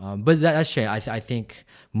bothered. But that's changed. I think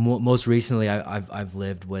most recently I've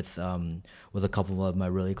lived with a couple of my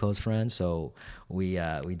really close friends, so we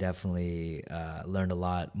definitely learned a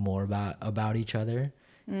lot more about each other.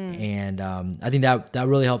 And I think that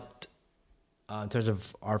really helped in terms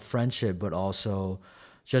of our friendship, but also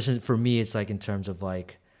just for me, it's like in terms of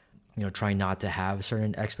like, trying not to have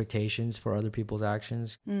certain expectations for other people's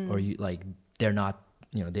actions, or they're not,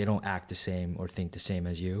 they don't act the same or think the same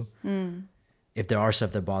as you. If there are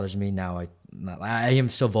stuff that bothers me now, I am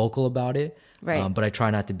still vocal about it, right? But I try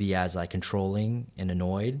not to be as like controlling and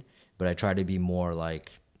annoyed, but I try to be more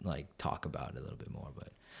like talk about it a little bit more.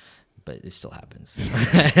 But but it still happens.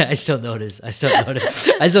 I still notice. I still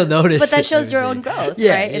notice. But that shows your own growth,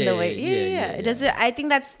 right? In the way, yeah. It does. I think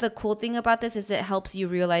that's the cool thing about this is it helps you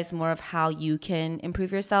realize more of how you can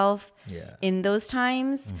improve yourself in those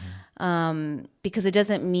times, because it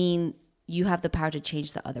doesn't mean you have the power to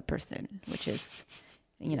change the other person, which is,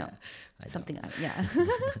 something.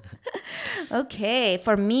 Okay,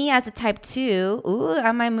 for me as a type 2,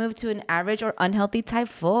 I might move to an average or unhealthy type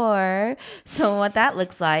 4. So what that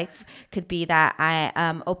looks like could be that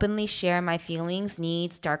I openly share my feelings,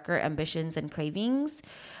 needs, darker ambitions, and cravings,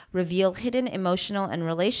 reveal hidden emotional and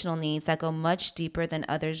relational needs that go much deeper than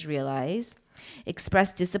others realize,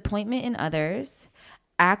 express disappointment in others,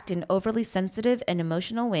 act in overly sensitive and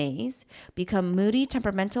emotional ways, become moody,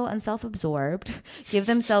 temperamental, and self-absorbed, give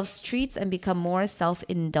themselves treats, and become more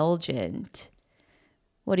self-indulgent.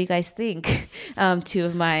 What do you guys think? 2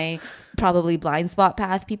 of my probably blind spot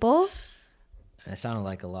path people. That sounded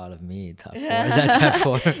like a lot of me. Top 4. Is that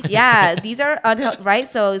top 4? Yeah, these are right.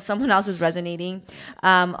 So someone else is resonating.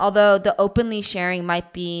 Although the openly sharing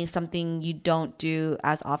might be something you don't do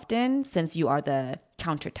as often since you are the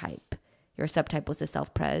counter type. Your subtype was the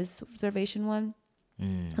self-preservation one.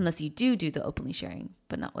 Unless you do the openly sharing,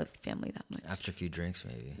 but not with family that much. After a few drinks,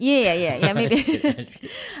 maybe. Yeah, maybe.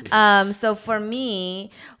 So for me,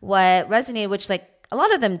 what resonated, which like a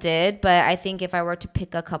lot of them did, but I think if I were to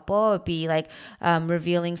pick a couple, it would be like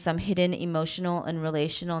revealing some hidden emotional and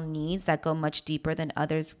relational needs that go much deeper than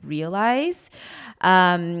others realize.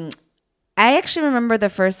 I actually remember the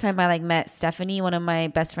first time I like met Stephanie, one of my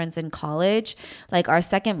best friends in college, like our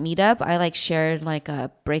second meetup, I like shared like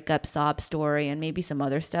a breakup sob story and maybe some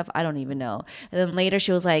other stuff. I don't even know. And then later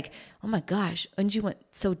she was like, oh my gosh, Unji went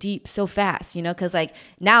so deep, so fast, cause like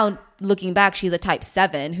now looking back, she's a type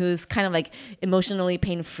 7 who's kind of like emotionally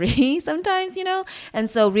pain-free sometimes, And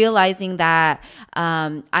so realizing that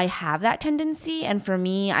I have that tendency. And for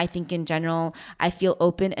me, I think in general, I feel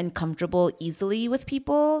open and comfortable easily with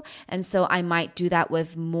people. And so I might do that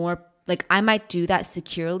with more, like I might do that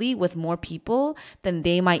securely with more people than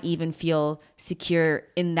they might even feel secure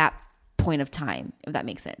in that point of time, if that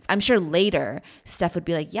makes sense. I'm sure later Steph would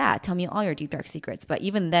be like, yeah, tell me all your deep dark secrets. But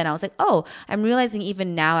even then I was like, oh, I'm realizing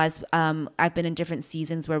even now as I've been in different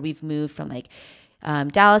seasons where we've moved from like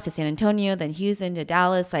Dallas to San Antonio, then Houston to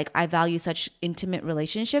Dallas, like I value such intimate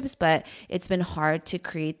relationships, but it's been hard to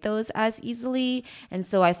create those as easily. And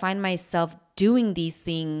so I find myself doing these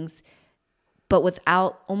things, but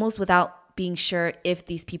without being sure if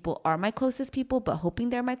these people are my closest people, but hoping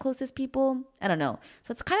they're my closest people. I don't know.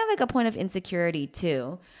 So it's kind of like a point of insecurity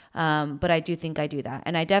too. But I do think I do that.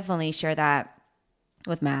 And I definitely share that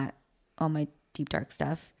with Matt, all my deep, dark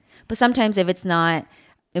stuff. But sometimes if it's not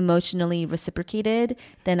emotionally reciprocated,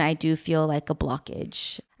 then I do feel like a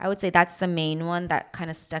blockage. I would say that's the main one that kind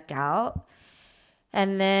of stuck out.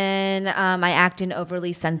 And then I act in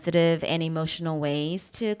overly sensitive and emotional ways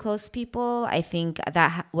to close people. I think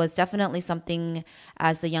that was definitely something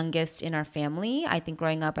as the youngest in our family. I think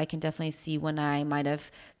growing up, I can definitely see when I might have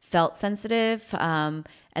felt sensitive. And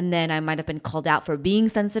then I might have been called out for being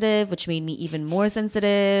sensitive, which made me even more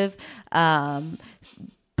sensitive.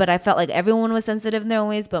 But I felt like everyone was sensitive in their own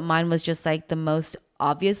ways, but mine was just like the most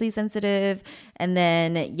obviously sensitive. And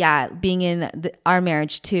then, being in our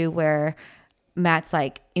marriage too, where Matt's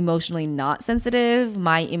like emotionally not sensitive,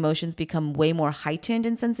 my emotions become way more heightened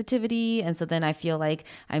in sensitivity. And so then I feel like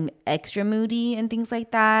I'm extra moody and things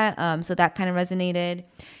like that. So that kind of resonated.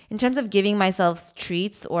 In terms of giving myself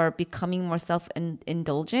treats or becoming more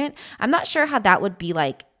self-indulgent, I'm not sure how that would be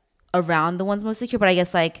like around the ones most secure, but I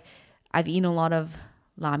guess like I've eaten a lot of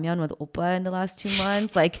ramyeon with oppa in the last 2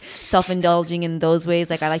 months, like self-indulging in those ways.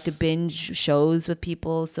 Like I like to binge shows with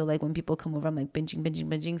people, so like when people come over I'm like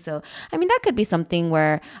binging. So I mean that could be something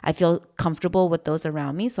where I feel comfortable with those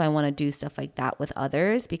around me, so I want to do stuff like that with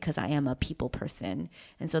others because I am a people person.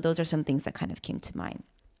 And so those are some things that kind of came to mind.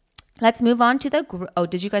 Let's move on to the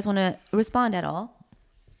did you guys want to respond at all?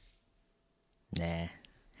 Nah.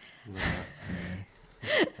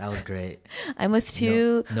 That was great. I'm with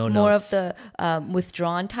two no more notes. of the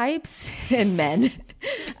withdrawn types and men.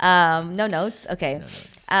 No notes. Okay. No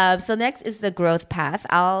notes. So next is the growth path.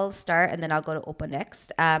 I'll start and then I'll go to Opa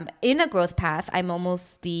next. In a growth path, I'm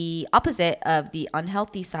almost the opposite of the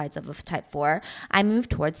unhealthy sides of a type 4. I move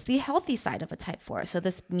towards the healthy side of a type 4. So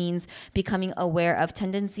this means becoming aware of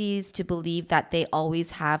tendencies to believe that they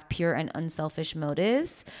always have pure and unselfish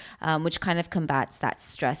motives, which kind of combats that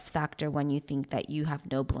stress factor when you think that you have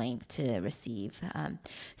no blame to receive.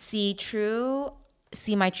 See, true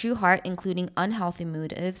see my true heart, including unhealthy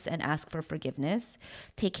motives, and ask for forgiveness,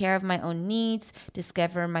 take care of my own needs,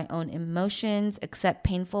 discover my own emotions, accept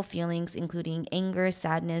painful feelings, including anger,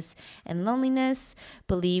 sadness, and loneliness,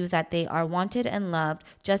 believe that they are wanted and loved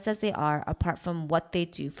just as they are, apart from what they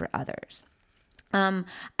do for others.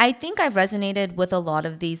 I think I've resonated with a lot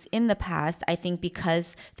of these in the past. I think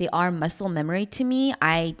because they are muscle memory to me,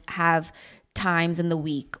 I have times in the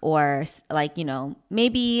week or like,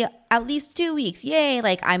 maybe at least 2 weeks. Yay.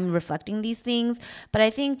 Like I'm reflecting these things. But I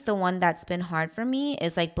think the one that's been hard for me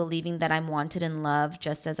is like believing that I'm wanted and loved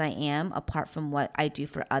just as I am, apart from what I do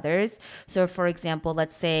for others. So for example,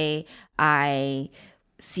 let's say I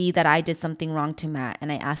see that I did something wrong to Matt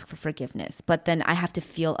and I ask for forgiveness, but then I have to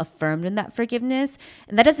feel affirmed in that forgiveness.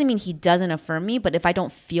 And that doesn't mean he doesn't affirm me, but if I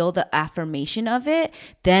don't feel the affirmation of it,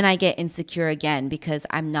 then I get insecure again because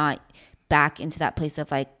I'm not back into that place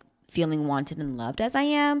of like feeling wanted and loved as I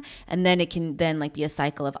am. And then it can then like be a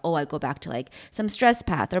cycle of, I go back to like some stress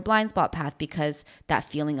path or blind spot path because that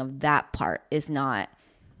feeling of that part is not,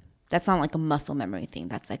 that's not like a muscle memory thing.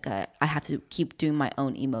 That's like I have to keep doing my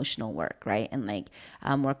own emotional work, right? And like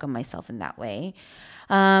work on myself in that way.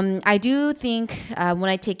 I do think when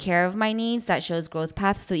I take care of my needs, that shows growth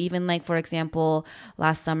path. So even like, for example,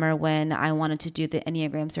 last summer when I wanted to do the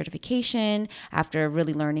Enneagram certification after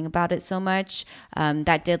really learning about it so much,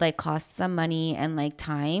 that did like cost some money and like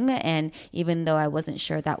time. And even though I wasn't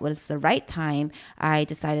sure that was the right time, I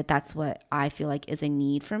decided that's what I feel like is a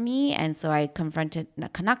need for me. And so I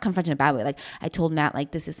not confronted in a bad way. Like I told Matt,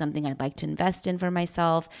 like, this is something I'd like to invest in for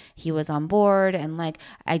myself. He was on board. And like,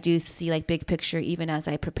 I do see like big picture, even as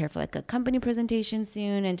I prepare for like a company presentation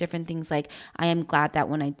soon and different things. Like I am glad that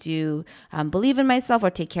when I do believe in myself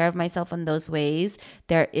or take care of myself in those ways,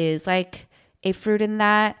 there is like a fruit in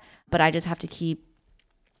that, but I just have to keep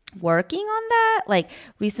working on that. Like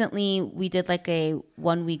recently we did like a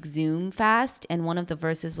 1 week Zoom fast and one of the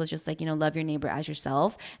verses was just like, love your neighbor as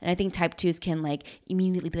yourself. And I think type 2s can like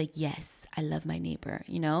immediately be like, yes, I love my neighbor,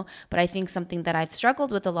 but I think something that I've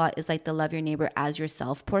struggled with a lot is like the love your neighbor as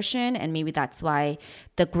yourself portion. And maybe that's why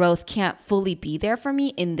the growth can't fully be there for me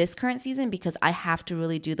in this current season, because I have to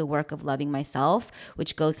really do the work of loving myself,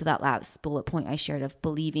 which goes to that last bullet point I shared of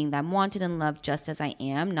believing that I'm wanted and loved just as I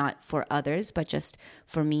am, not for others, but just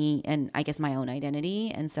for me and I guess my own identity.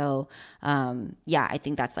 And so, I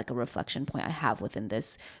think that's like a reflection point I have within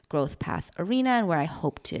this growth path arena and where I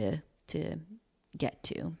hope to get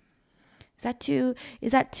to.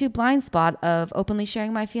 Is that too blind spot of openly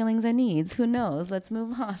sharing my feelings and needs? Who knows? Let's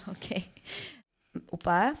move on. Okay.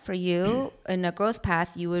 Upa, for you, in a growth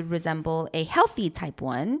path, you would resemble a healthy type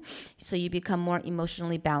 1. So you become more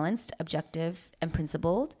emotionally balanced, objective, and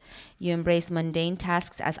principled. You embrace mundane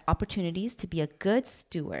tasks as opportunities to be a good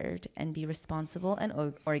steward and be responsible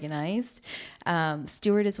and organized.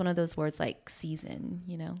 Steward is one of those words like season,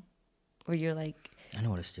 where you're like, I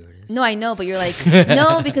know what a steward is. No, I know, but you're like,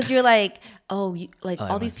 no, because you're like, all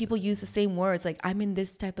these people use the same words. Like, I'm in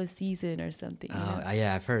this type of season or something.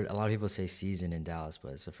 Yeah, I've heard a lot of people say season in Dallas,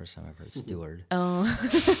 but it's the first time I've heard steward.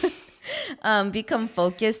 Become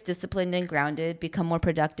focused, disciplined, and grounded. Become more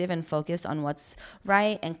productive and focus on what's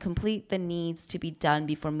right and complete the needs to be done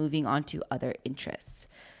before moving on to other interests.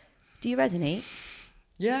 Do you resonate?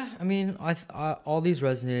 Yeah, I mean, I all these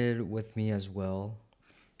resonated with me as well.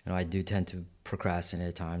 I do tend to procrastinate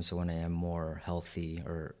at times. So when I am more healthy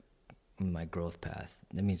or in my growth path,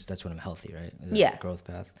 that means that's when I'm healthy, right? Yeah. Growth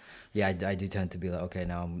path. Yeah, I do tend to be like, okay,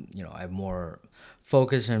 now I have more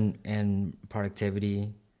focus and productivity.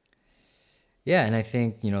 Yeah, and I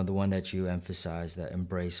think, the one that you emphasize, that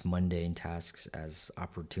embrace mundane tasks as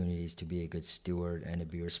opportunities to be a good steward and to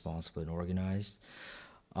be responsible and organized.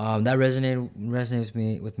 That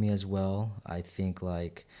resonates with me as well. I think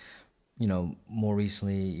like, more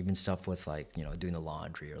recently, even stuff with like, doing the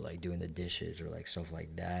laundry or like doing the dishes or like stuff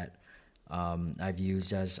like that, I've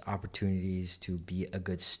used as opportunities to be a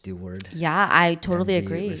good steward. Yeah, I totally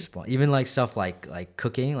agree. Even like stuff like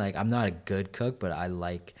cooking. Like I'm not a good cook, but I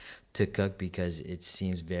like to cook because it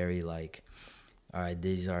seems very like, all right,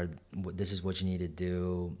 this is what you need to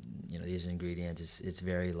do. These ingredients. It's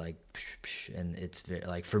very like, and it's very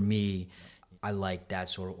like, for me, I like that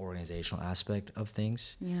sort of organizational aspect of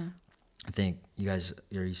things. Yeah. I think you guys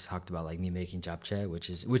already talked about like me making japchae, which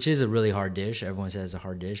is a really hard dish. Everyone says it's a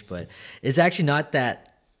hard dish, but it's actually not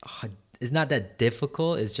that. It's not that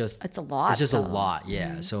difficult. It's a lot. It's just a lot,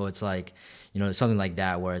 yeah. Mm-hmm. So it's like, something like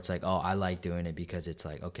that where it's like, oh, I like doing it because it's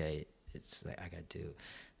like, okay, it's like I gotta do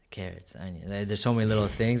carrots, onions. There's so many little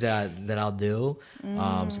things that I'll do.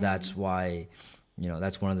 So that's why,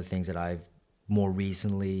 that's one of the things that I've more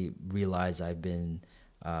recently realized I've been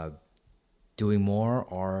doing more,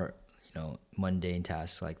 or mundane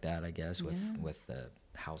tasks like that, I guess, with the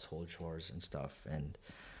household chores and stuff. And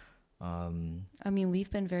I mean,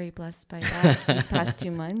 we've been very blessed by that these past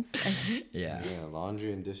 2 months. yeah,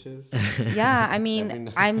 laundry and dishes. Yeah, I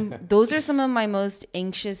mean, those are some of my most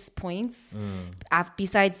anxious points.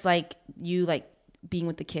 Besides like you like being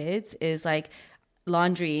with the kids is like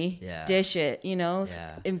laundry, dish it,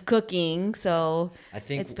 and cooking. So I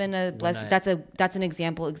think it's been a blessing. That's an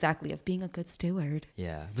example exactly of being a good steward.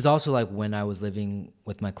 Yeah, it was also like when I was living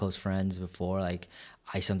with my close friends before, like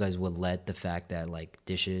I sometimes would let the fact that like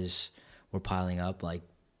dishes were piling up like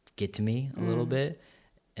get to me a little bit,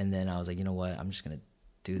 and then I was like, you know what, I'm just gonna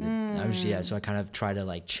do so I kind of try to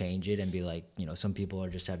like change it and be like, some people are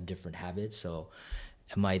just have different habits, so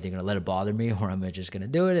am I either gonna let it bother me, or am I just gonna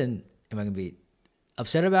do it, and am I gonna be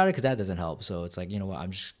upset about it, because that doesn't help. So it's like, you know what,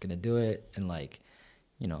 I'm just gonna do it, and like,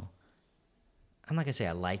 I'm not gonna say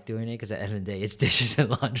I like doing it, because at the end of the day it's dishes and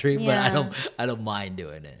laundry, but I don't mind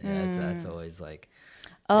doing it. That's always like,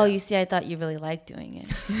 you see, I thought you really liked doing it.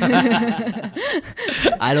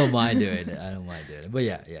 I don't mind doing it. But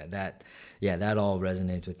that all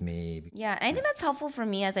resonates with me. Yeah, and I think that's helpful for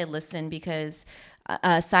me as I listen, because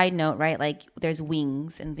side note, right, like there's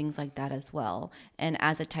wings and things like that as well. And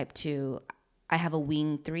as a type 2, I have a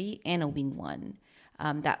wing 3 and a wing 1.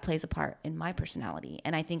 That plays a part in my personality.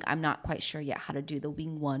 And I think I'm not quite sure yet how to do the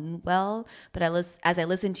wing 1 well, but as I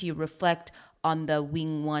listen to you reflect on the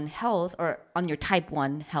wing 1 health, or on your type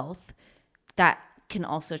 1 health, that can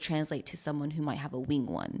also translate to someone who might have a wing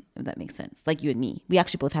 1, if that makes sense. Like you and me. We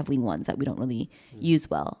actually both have wing 1s that we don't really use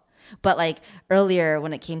well. But like earlier,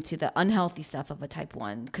 when it came to the unhealthy stuff of a type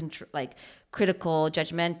 1, like critical,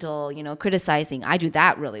 judgmental, criticizing, I do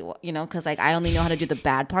that really well, because like I only know how to do the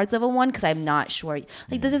bad parts of a 1, because I'm not sure.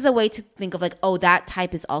 Like this is a way to think of like, oh, that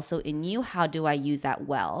type is also in you. How do I use that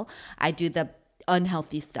well? I do the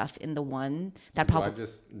unhealthy stuff in the 1 that probably. I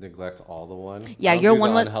just neglect all the 1. Yeah, your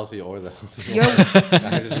 1 was unhealthy or the healthy.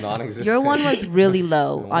 I just non-existent. Your 1 was really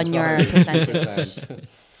low on your percentage.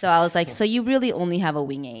 So I was like, so you really only have a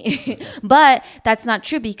wing 8. But that's not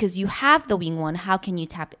true, because you have the wing 1. How can you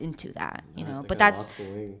tap into that? But that's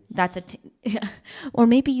or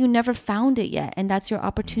maybe you never found it yet, and that's your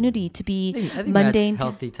opportunity to be I think mundane. That's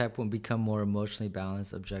healthy type 1, become more emotionally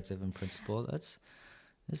balanced, objective, and principled. That's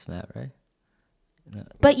Matt, right? No.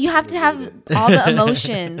 But you have to have all the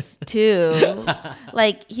emotions too.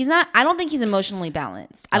 Like I don't think he's emotionally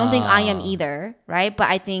balanced. I don't think I am either, right? But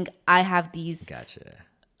I think I have these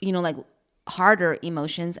like harder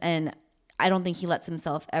emotions, and I don't think he lets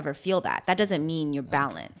himself ever feel that. That doesn't mean you're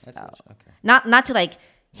balanced, though. Not to like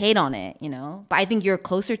hate on it, but I think you're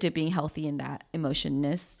closer to being healthy in that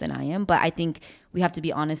emotionness than I am. But I think we have to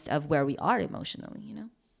be honest of where we are emotionally,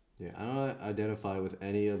 Yeah, I don't identify with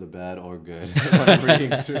any of the bad or good when I'm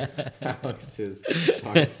reading through Alex's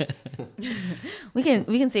charts. We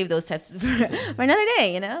can save those tests for another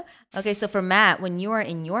day, Okay, so for Matt, when you are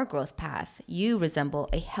in your growth path, you resemble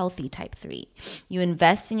a healthy type 3. You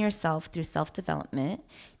invest in yourself through self-development,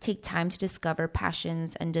 take time to discover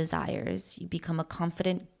passions and desires. You become a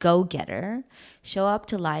confident go-getter, show up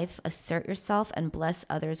to life, assert yourself, and bless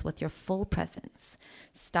others with your full presence.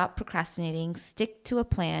 Stop procrastinating, stick to a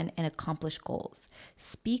plan, and accomplish goals.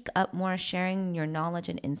 Speak up more, sharing your knowledge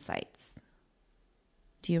and insights.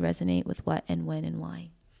 Do you resonate with what and when and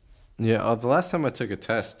why? Yeah, the last time I took a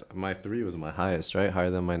test, my 3 was my highest, right? Higher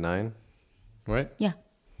than my 9, right? Yeah.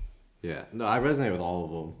 Yeah. No, I resonate with all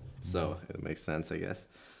of them, so it makes sense, I guess.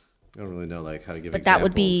 I don't really know like how to give but examples. That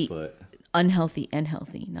would be unhealthy and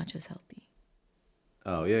healthy, not just healthy.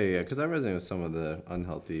 Oh, yeah, because I resonate with some of the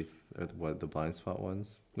unhealthy, or the blind spot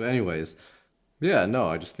ones. But anyways, yeah, no,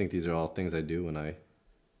 I just think these are all things I do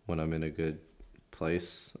when I'm in a good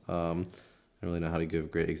place. I don't really know how to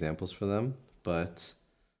give great examples for them, but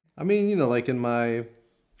I mean, like in my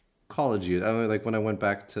college years, I mean, like when I went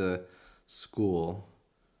back to school,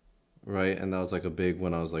 right, and that was like a big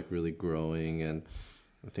when I was like really growing and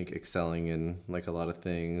I think excelling in like a lot of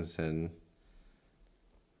things. And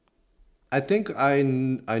I think I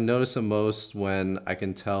notice the most when I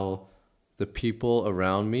can tell the people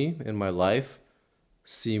around me in my life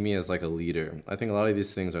see me as like a leader. I think a lot of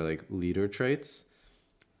these things are like leader traits.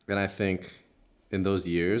 And I think in those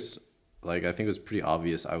years, like I think it was pretty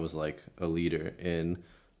obvious I was like a leader in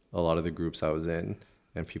a lot of the groups I was in,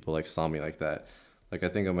 and people like saw me like that. Like I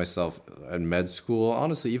think of myself in med school,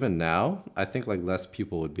 honestly, even now, I think like less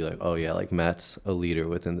people would be like, oh yeah, like Matt's a leader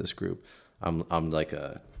within this group. I'm like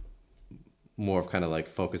a more of kind of like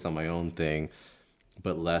focused on my own thing,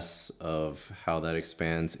 but less of how that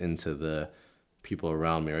expands into the people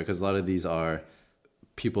around me, right? Because a lot of these are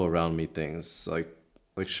people around me things, like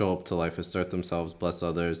show up to life, assert themselves, bless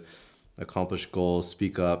others, accomplish goals,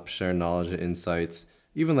 speak up, share knowledge and insights,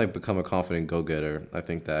 even like become a confident go-getter. I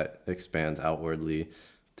think that expands outwardly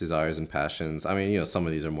desires and passions. I mean, some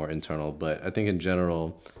of these are more internal, but I think in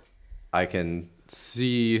general, I can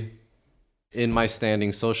see in my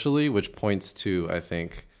standing socially, which points to, I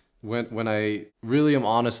think, when I really am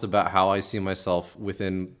honest about how I see myself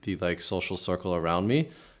within the like social circle around me,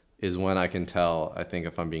 is when I can tell, I think,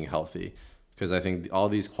 if I'm being healthy. Because I think all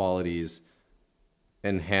these qualities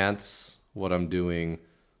enhance what I'm doing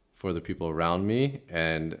for the people around me,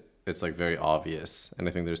 and it's like very obvious. And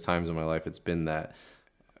I think there's times in my life it's been that.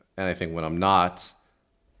 And I think when I'm not,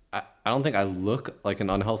 I don't think I look like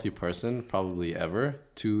an unhealthy person probably ever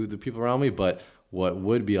to the people around me, but what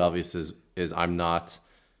would be obvious is I'm not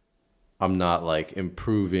like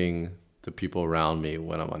improving the people around me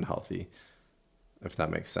when I'm unhealthy, if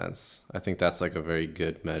that makes sense. I think that's like a very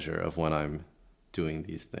good measure of when I'm doing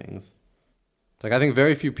these things. Like I think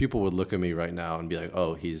very few people would look at me right now and be like,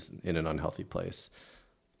 oh, he's in an unhealthy place.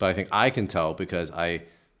 But I think I can tell because I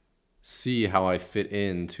see how I fit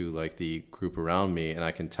into like the group around me, and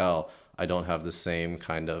I can tell I don't have the same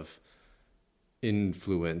kind of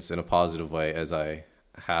influence in a positive way as I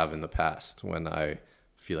have in the past when I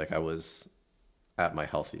feel like I was at my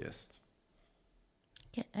healthiest.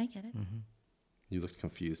 Yeah, I get it. Mm-hmm. You looked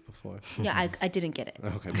confused before. Yeah, I didn't get it.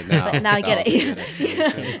 Okay, but now, But now I get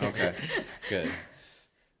it. Okay, good.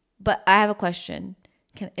 But I have a question.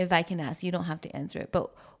 If I can ask, you don't have to answer it.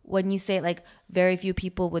 But when you say like very few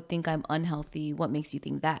people would think I'm unhealthy, what makes you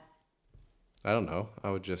think that? I don't know.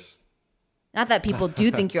 I would just... Not that people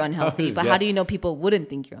do think you're unhealthy, but how do you know people wouldn't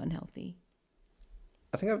think you're unhealthy?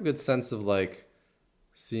 I think I have a good sense of like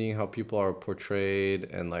seeing how people are portrayed,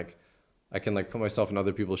 and like I can like put myself in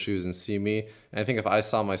other people's shoes and see me. And I think if I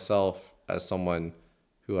saw myself as someone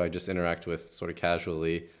who I just interact with sort of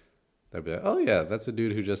casually, they'd be like, oh yeah, that's a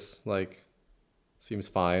dude who just like seems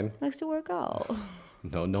fine. Likes to work out.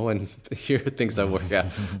 No one here thinks I work out.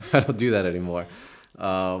 I don't do that anymore.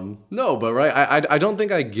 No, but right, I don't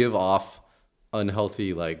think I give off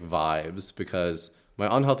unhealthy like vibes, because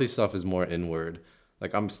my unhealthy stuff is more inward.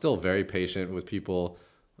 Like I'm still very patient with people.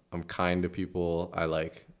 I'm kind to people. I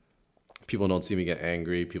like, people don't see me get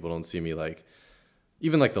angry. People don't see me like,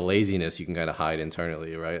 even like the laziness you can kind of hide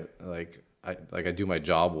internally, right? Like I do my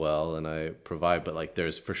job well and I provide, but like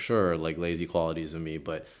there's for sure like lazy qualities in me,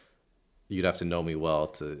 but you'd have to know me well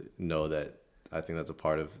to know that I think that's a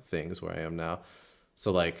part of things where I am now.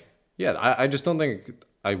 So like, yeah, I just don't think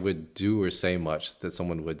I would do or say much that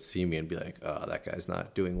someone would see me and be like, oh, that guy's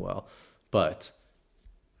not doing well. But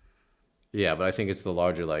yeah, but I think it's the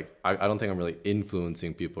larger, like, I don't think I'm really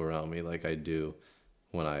influencing people around me like I do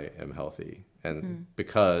when I am healthy. And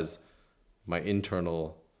because my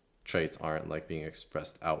internal traits aren't like being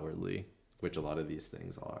expressed outwardly, which a lot of these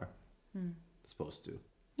things are supposed to.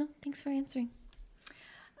 No, thanks for answering.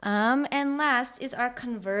 And last is our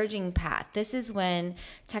converging path. This is when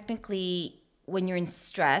technically when you're in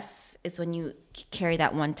stress is when you carry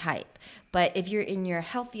that one type. But if you're in your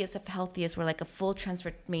healthiest of healthiest, where like a full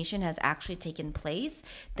transformation has actually taken place,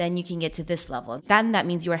 then you can get to this level. Then that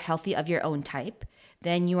means you are healthy of your own type.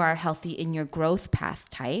 Then you are healthy in your growth path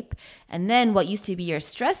type. And then what used to be your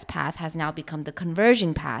stress path has now become the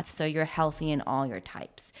conversion path. So you're healthy in all your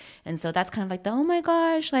types. And so that's kind of like the, oh my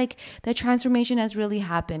gosh, like the transformation has really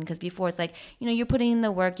happened. Because before it's like, you're putting in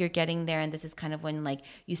the work, you're getting there. And this is kind of when like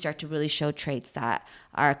you start to really show traits that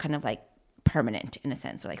are kind of like permanent in a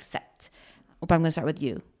sense, or like set. But I'm going to start with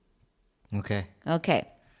you. Okay.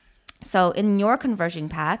 So in your conversion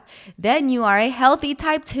path, then you are a healthy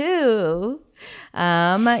type 2.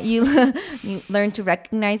 You learn to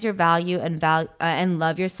recognize your value and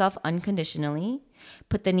love yourself unconditionally.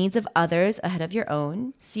 Put the needs of others ahead of your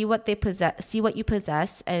own. See what you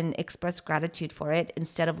possess and express gratitude for it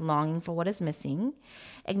instead of longing for what is missing.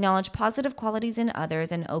 Acknowledge positive qualities in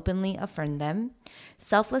others and openly affirm them.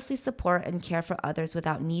 Selflessly support and care for others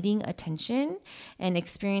without needing attention, and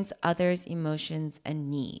experience others' emotions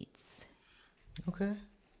and needs. Okay.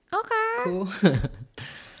 Cool.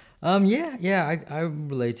 I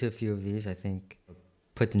relate to a few of these. I think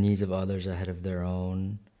put the needs of others ahead of their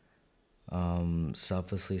own.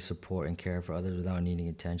 Selflessly support and care for others without needing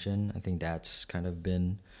attention. I think that's kind of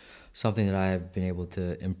been something that I have been able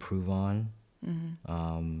to improve on.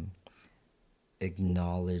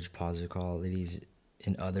 Acknowledge positive qualities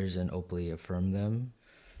in others and openly affirm them.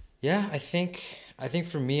 Yeah, I think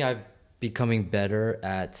for me, I'm becoming better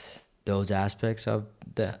at those aspects of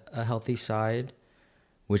a healthy side,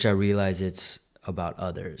 which I realize it's about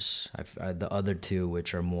others. The other two,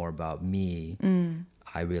 which are more about me,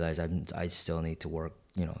 I realize I still need to work,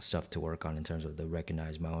 stuff to work on in terms of the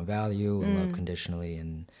recognize my own value and love conditionally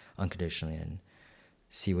and unconditionally, and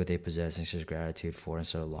see what they possess and express gratitude for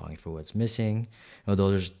instead of longing for what's missing.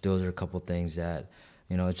 Those are a couple things that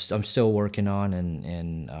I'm still working on,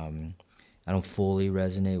 and I don't fully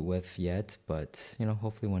resonate with yet, but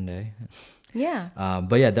hopefully one day. Yeah.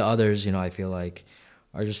 But yeah, the others, I feel like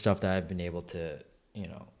are just stuff that I've been able to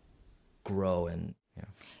grow and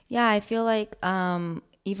Yeah, I feel like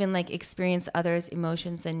even like experience others'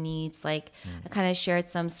 emotions and needs. Like I kind of shared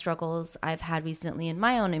some struggles I've had recently in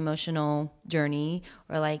my own emotional journey,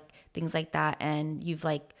 or like things like that, and you've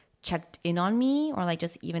like checked in on me, or like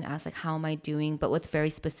just even asked like how am I doing, but with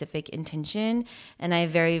very specific intention. And I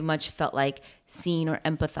very much felt like seen or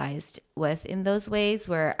empathized with in those ways,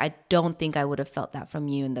 where I don't think I would have felt that from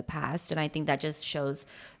you in the past. And I think that just shows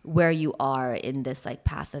where you are in this like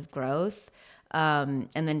path of growth. And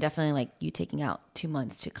then definitely like you taking out 2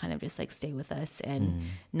 months to kind of just like stay with us and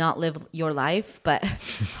not live your life, but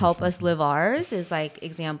help us live ours is like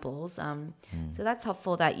examples. So that's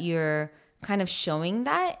helpful that you're kind of showing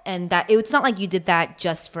that, and that it's not like you did that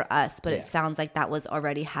just for us, but it sounds like that was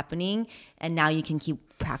already happening, and now you can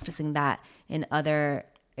keep practicing that in other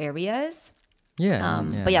areas.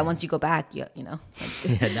 But yeah, once you go back, you know,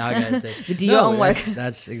 like, now I gotta do your own work.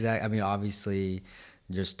 That's exactly. I mean, obviously,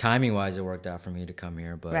 just timing wise, it worked out for me to come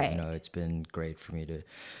here, but Right. it's been great for me to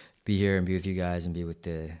be here and be with you guys and be with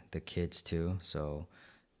the kids too. So,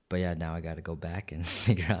 but yeah, now I got to go back and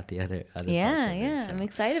figure out the other parts of it, so. I'm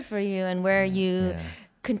excited for you and where you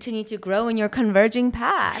continue to grow in your converging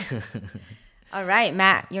path. All right,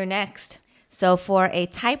 Matt, you're next. So for a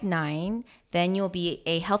type 9, then you'll be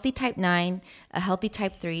a healthy type 9, a healthy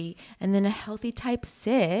type 3, and then a healthy type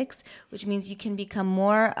 6, which means you can become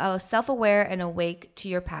more self-aware and awake to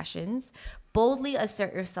your passions, boldly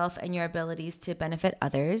assert yourself and your abilities to benefit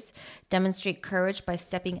others, demonstrate courage by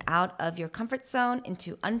stepping out of your comfort zone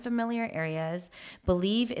into unfamiliar areas,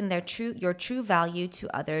 believe in your true value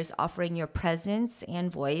to others, offering your presence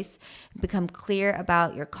and voice, become clear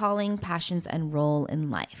about your calling, passions, and role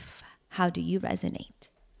in life. How do you resonate?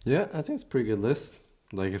 Yeah, I think it's a pretty good list.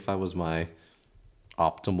 Like if I was my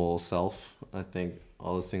optimal self, I think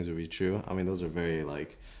all those things would be true. I mean, those are very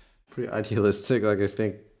like pretty idealistic. Like I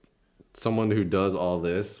think someone who does all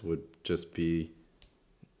this would just be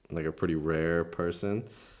like a pretty rare person.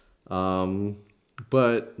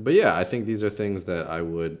 But yeah, I think these are things that I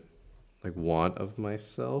would like want of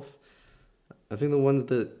myself. I think the ones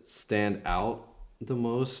that stand out the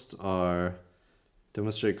most are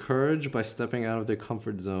demonstrate courage by stepping out of their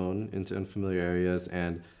comfort zone into unfamiliar areas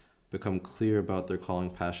and become clear about their calling,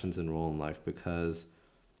 passions, and role in life. Because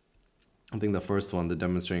I think the first one, the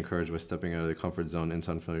demonstrating courage by stepping out of their comfort zone into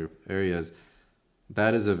unfamiliar areas,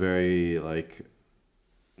 that is a very, like,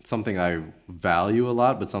 something I value a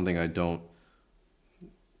lot, but something I don't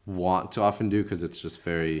want to often do because it's just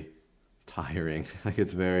very tiring. Like,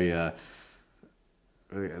 it's very,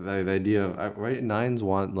 the idea of, right, 9s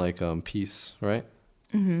want, like, peace, right?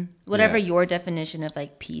 Mm-hmm. Whatever Yeah. your definition of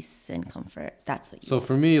like peace and comfort, that's what you So want.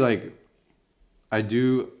 for me, like, I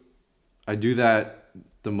do that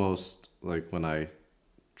the most, like, when I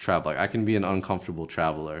travel. Like, I can be an uncomfortable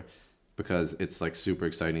traveler because it's like super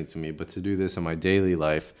exciting to me, but to do this in my daily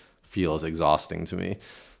life feels exhausting to me.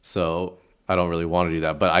 So I don't really want to do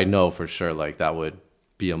that, but I know for sure like that would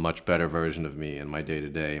be a much better version of me in my day to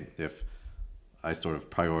day if I sort of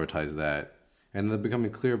prioritize that. And then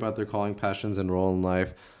becoming clear about their calling, passions, and role in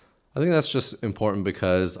life. I think that's just important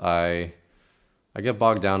because I get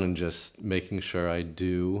bogged down in just making sure I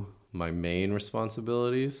do my main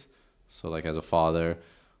responsibilities. So like as a father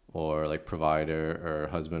or like provider or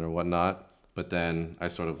husband or whatnot. But then I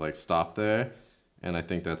sort of like stop there. And I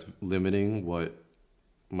think that's limiting what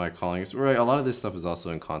my calling is. Right. A lot of this stuff is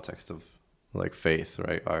also in context of like faith,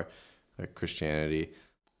 right? Our Christianity.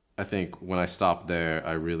 I think when I stop there,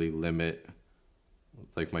 I really limit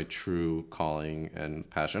like my true calling and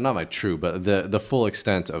passion. Not my true, but the full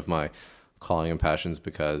extent of my calling and passions,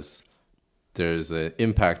 because there's an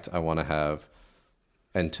impact I want to have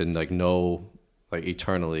and to like know like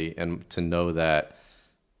eternally, and to know that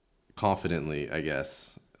confidently, I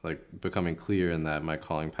guess, like becoming clear in that my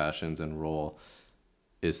calling, passions, and role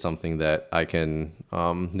is something that I can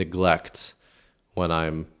neglect when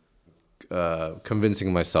I'm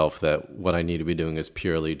convincing myself that what I need to be doing is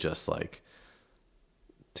purely just like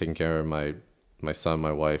taking care of my son,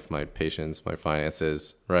 my wife, my patients, my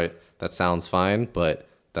finances, right? That sounds fine, but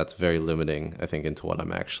that's very limiting, I think, into what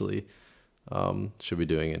I'm actually should be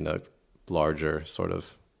doing in a larger sort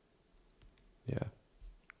of,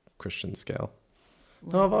 Christian scale.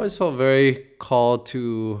 No, I've always felt very called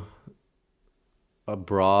to a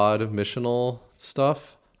broad missional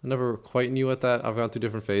stuff. I never quite knew what that. I've gone through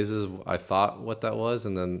different phases. I thought what that was,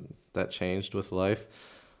 and then that changed with life.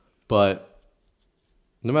 But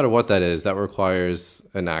no matter what that is, that requires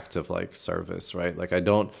an act of like service, right? Like I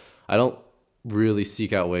don't really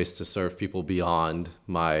seek out ways to serve people beyond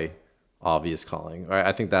my obvious calling. Right?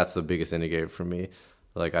 I think that's the biggest indicator for me.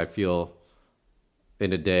 Like I feel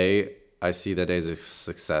in a day, I see that day as a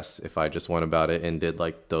success if I just went about it and did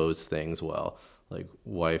like those things well, like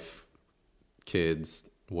wife, kids,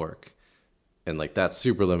 work. And like that's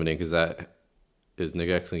super limiting because that is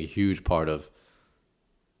neglecting a huge part of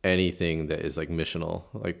anything that is like missional,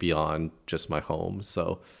 like beyond just my home.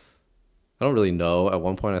 So I don't really know. At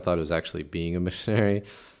one point I thought it was actually being a missionary.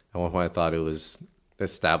 At one point I thought it was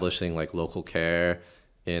establishing like local care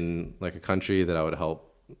in like a country that I would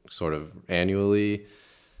help sort of annually.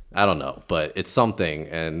 I don't know, but it's something.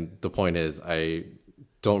 And the point is I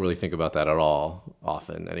don't really think about that at all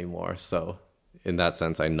often anymore. So in that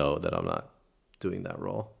sense, I know that I'm not doing that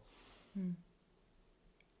role.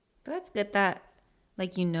 But that's good that,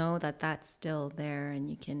 like, you know that that's still there and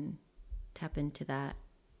you can tap into that.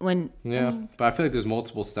 But I feel like there's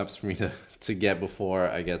multiple steps for me to get before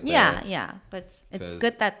I get there. Yeah. But it's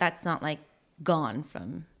good that that's not, like, gone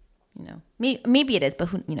from, maybe it is, but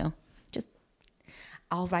who, just,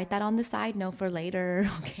 I'll write that on the side note for later.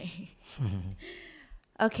 Okay.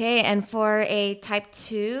 Okay, and for a type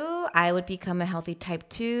 2, I would become a healthy type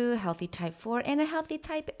 2, healthy type 4, and a healthy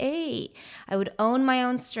type A. I would own my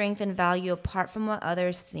own strength and value apart from what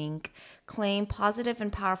others think, claim positive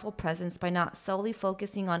and powerful presence by not solely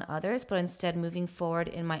focusing on others, but instead moving forward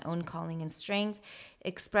in my own calling and strength,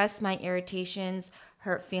 express my irritations,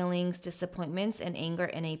 hurt feelings, disappointments, and anger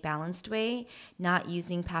in a balanced way, not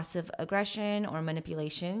using passive aggression or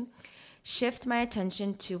manipulation. Shift my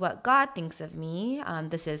attention to what God thinks of me.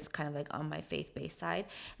 This is kind of like on my faith-based side,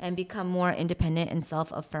 and become more independent and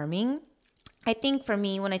self-affirming. I think for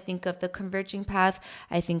me, when I think of the converging path,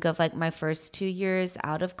 I think of like my first 2 years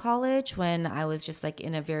out of college when I was just like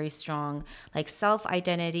in a very strong like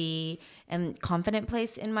self-identity and confident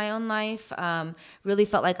place in my own life. Really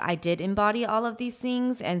felt like I did embody all of these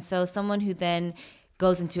things. And so someone who then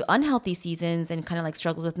goes into unhealthy seasons and kind of like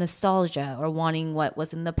struggles with nostalgia or wanting what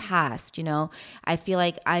was in the past, I feel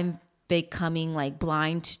like I'm becoming like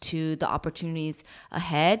blind to the opportunities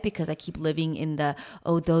ahead because I keep living in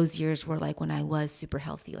those years were like when I was super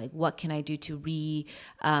healthy. Like what can I do to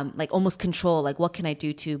like almost control, like what can I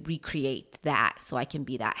do to recreate that so I can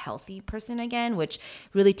be that healthy person again, which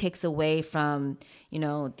really takes away from,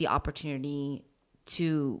 the opportunity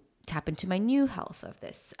to tap into my new health of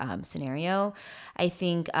this scenario. I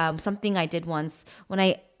think something I did once when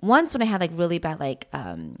I had like really bad like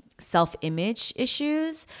self-image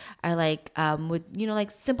issues, I like would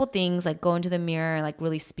like simple things like go into the mirror and like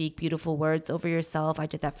really speak beautiful words over yourself. I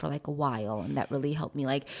did that for like a while, and that really helped me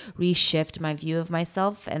like reshift my view of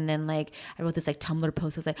myself. And then like I wrote this like Tumblr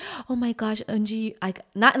post. I was like, oh my gosh, Unji, like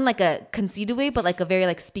not in like a conceited way, but like a very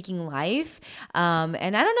like speaking life.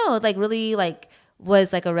 And I don't know, like really like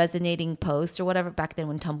was like a resonating post or whatever back then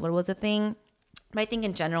when Tumblr was a thing. But I think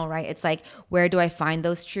in general, right, it's like, where do I find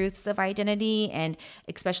those truths of identity? And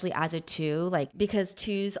especially as a 2, like, because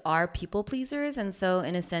 2s are people pleasers. And so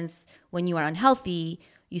in a sense, when you are unhealthy,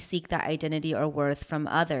 you seek that identity or worth from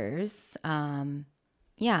others.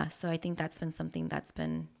 So I think that's been something that's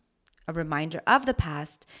been a reminder of the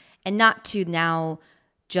past, and not to now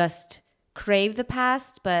just crave the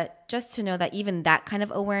past, but just to know that even that kind of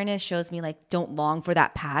awareness shows me like don't long for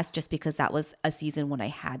that past just because that was a season when I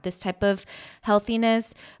had this type of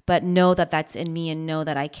healthiness, but know that that's in me and know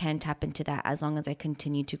that I can tap into that as long as I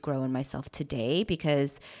continue to grow in myself today,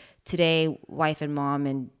 because today wife and mom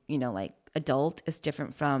and like adult is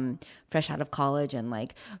different from fresh out of college and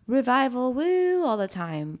like revival woo all the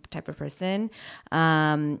time type of person.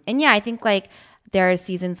 I think like there are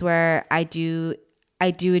seasons where I do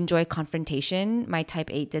enjoy confrontation. My type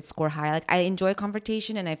 8 did score high. Like I enjoy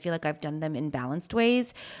confrontation, and I feel like I've done them in balanced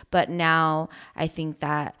ways. But now I think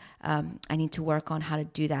that I need to work on how to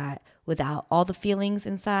do that without all the feelings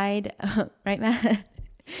inside. Right, Matt?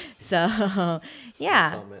 So,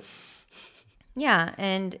 yeah. Yeah.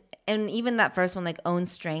 And even that first one, like own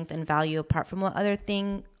strength and value apart from what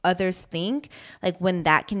others think, like when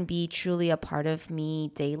that can be truly a part of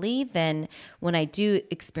me daily, then when I do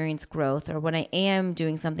experience growth or when I am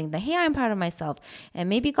doing something that, hey, I'm proud of myself and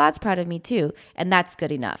maybe God's proud of me too, and that's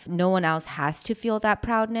good enough. No one else has to feel that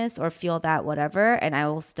proudness or feel that whatever, and I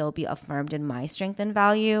will still be affirmed in my strength and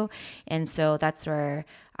value. And so that's where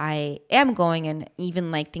I am going. And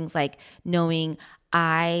even like things like knowing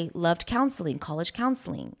I loved counseling, college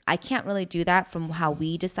counseling. I can't really do that from how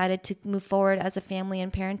we decided to move forward as a family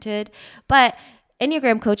and parented, but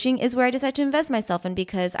Enneagram coaching is where I decided to invest myself in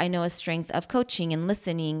because I know a strength of coaching and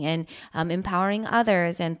listening and empowering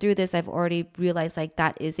others. And through this, I've already realized like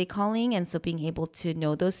that is a calling. And so being able to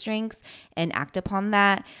know those strengths and act upon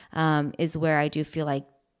that is where I do feel like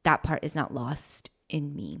that part is not lost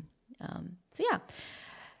in me. So yeah,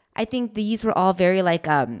 I think these were all very like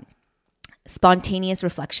spontaneous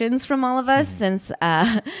reflections from all of us since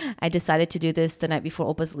I decided to do this the night before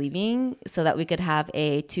Opa's leaving so that we could have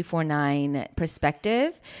a 249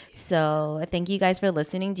 perspective. So thank you guys for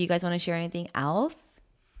listening. Do you guys want to share anything else?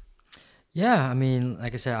 Yeah, I mean,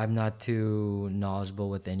 like I said, I'm not too knowledgeable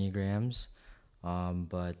with Enneagrams,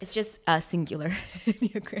 but It's just a singular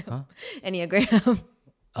Enneagram. Huh? Enneagram.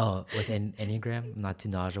 Oh, with Enneagram? I'm not too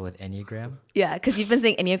knowledgeable with Enneagram. Yeah, because you've been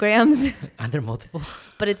saying Enneagrams, Aren't there multiple?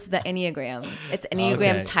 but it's the Enneagram. It's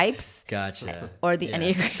Enneagram Okay. types Gotcha. or the Yeah.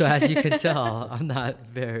 Enneagram. So as you can tell, I'm not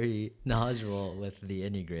very knowledgeable with the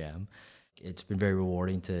Enneagram. It's been very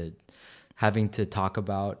rewarding to having to talk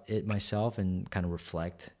about it myself and kind of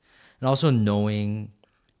reflect. And also knowing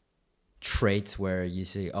traits where you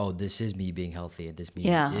say, oh, this is me being healthy and this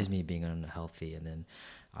is me being unhealthy. And then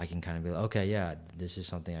I can kind of be like, okay, yeah, this is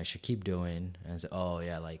something I should keep doing. And it's, oh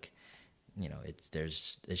yeah, like, you know,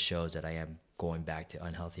 it shows that I am going back to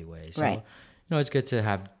unhealthy ways. So, Right. you know, it's good to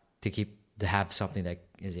have something that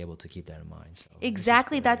is able to keep that in mind. So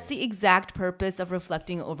Exactly. That's the exact purpose of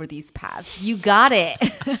reflecting over these paths. You got it.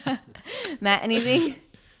 Matt, anything?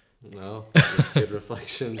 No, it's good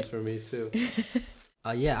reflections for me too.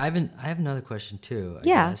 yeah, I have another question too. I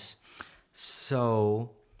Yeah. guess.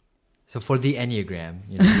 So for the Enneagram,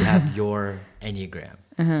 you know, you have your Enneagram,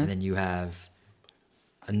 and then you have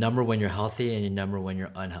a number when you're healthy and a number when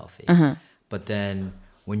you're unhealthy. But then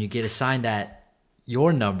when you get assigned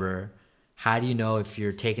your number, how do you know if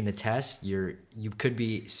you're taking the test? You could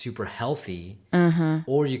be super healthy,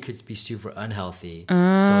 or you could be super unhealthy. So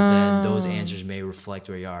then those answers may reflect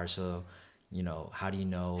where you are. So, you know, how do you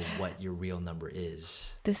know what your real number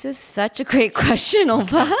is? This is such a great question,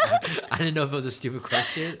 Opa. I didn't know if it was a stupid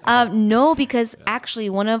question. No, because actually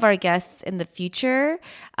one of our guests in the future,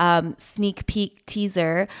 sneak peek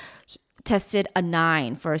teaser, tested a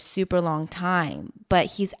 9 for a super long time, but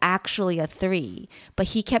he's actually a 3. But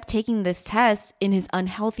he kept taking this test in his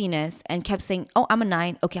unhealthiness and kept saying, oh, I'm a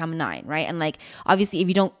 9. Okay, I'm a 9, right? And like, obviously, if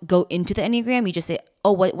you don't go into the Enneagram, you just say,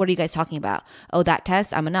 oh, what are you guys talking about? Oh, that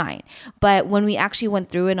test, I'm a 9. But when we actually went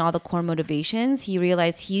through and all the core motivations, he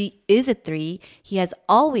realized he is a 3. He has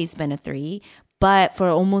always been a 3, but for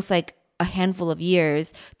almost like a handful of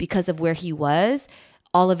years, because of where he was,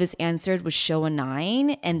 all of his answers would show a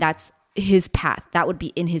 9, and that's his path. That would be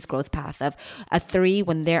in his growth path of a 3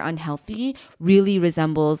 when they're unhealthy really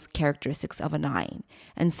resembles characteristics of a 9.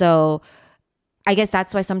 And so I guess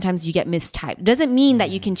that's why sometimes you get mistyped. It doesn't mean that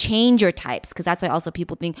you can change your types, because that's why also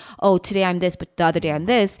people think, oh, today I'm this, but the other day I'm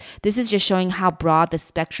this. This is just showing how broad the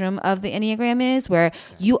spectrum of the Enneagram is, where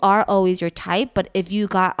you are always your type, but if you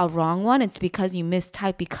got a wrong one, it's because you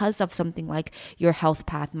mistyped because of something like your health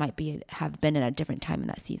path might have been at a different time in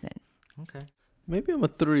that season. Okay. Maybe I'm a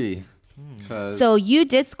 3. So you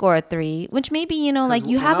did score a 3, which maybe, you know, like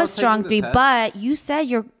you when have I a was strong taking 3, the test- but you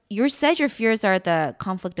said your fears are the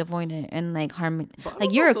conflict avoidant and like harmony. But I don't Like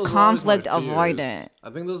know you're if a those are always my conflict fears. avoidant. I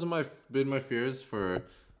think those are been my fears for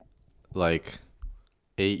like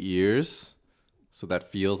 8 years. So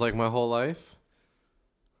that feels like my whole life.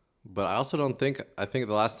 But I also don't think, I think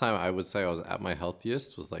the last time I would say I was at my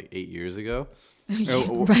healthiest was like 8 years ago.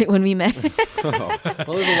 Right when we met. Well,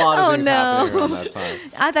 there's a lot of things happening around that time.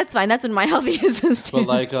 That's fine. That's when my healthiest was too. But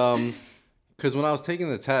like, because when I was taking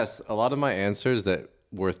the test, a lot of my answers that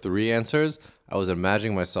were 3 answers, I was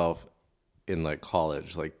imagining myself in like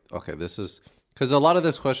college. Like, okay, this is, because a lot of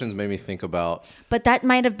those questions made me think about. But that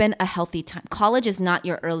might have been a healthy time. College is not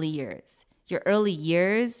your early years. Your early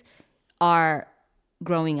years are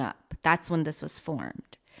growing up. That's when this was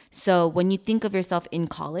formed. So when you think of yourself in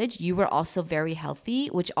college, you were also very healthy,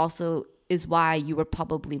 which also is why you were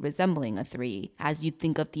probably resembling a 3 as you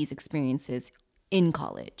think of these experiences in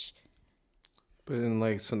college. But in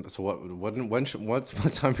like, so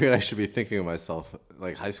what time period I should be thinking of myself?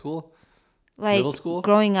 Like high school? Like Middle school?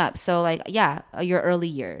 growing up. So like, yeah, your early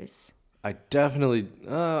years. I definitely,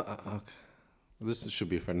 okay. This should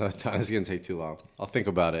be for another time. It's going to take too long. I'll think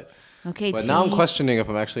about it. Okay. But now I'm questioning if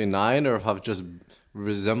I'm actually a 9 or if I've just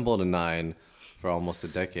resembled a 9 for almost a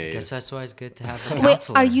decade. Guess that's why it's good to have a Wait,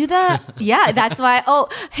 counselor. are you the? Yeah, that's why. Oh,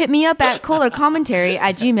 hit me up at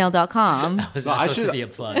colorcommentary@gmail.com. Was No, not I supposed should- to be a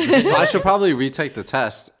plug. So I should probably retake the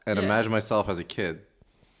test and imagine myself as a kid.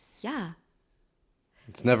 Yeah.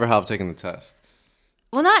 It's never helped taking the test.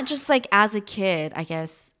 Well, not just like as a kid, I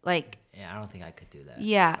guess. Like, Yeah, I don't think I could do that.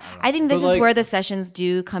 yeah, don't I think this But, is like- where the sessions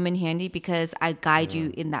do come in handy because I guide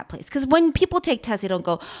you in that place. Because when people take tests, they don't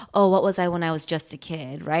go, "Oh, what was I when I was just a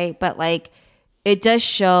kid?" Right? But like, it does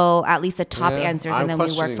show at least the top Yeah, answers, and then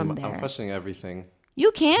we work from I'm there. questioning everything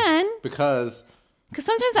You can, because because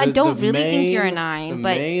sometimes I don't really think you're a 9, The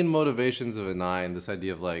but main motivations of a 9, this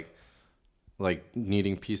idea of like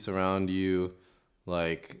needing peace around you,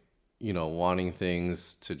 like, you know, wanting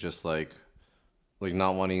things to just like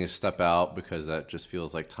not wanting to step out because that just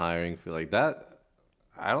feels like tiring. Feel like that.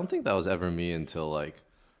 I don't think that was ever me until like,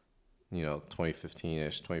 you know,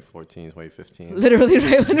 2015-ish, 2014, 2015. literally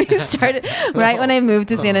right when we started, right when I moved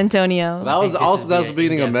to San Antonio. That was this also would that be was the an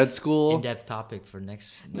beginning of in-depth- med school. In-depth topic for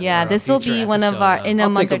next. Yeah, or a this will future be one of our episode in a I'll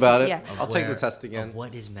month think or about two. it. Yeah. I'll take the test again. Of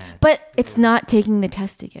what is math? But it's not taking the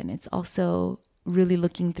test again. It's also really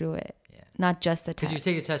looking through it, not just the Because test.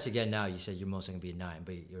 you take the test again now, you said you're mostly gonna be a 9,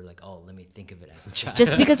 but you're like, oh, let me think of it as a child.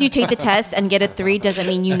 Just because you take the test and get a 3 doesn't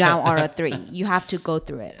mean you now are a 3. You have to go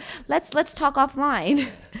through it. Let's talk offline.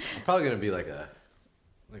 I'm probably gonna be like a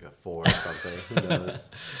 4 or something. Who knows?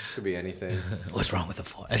 Could be anything. What's wrong with a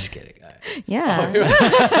 4? I'm just kidding. All right. Yeah.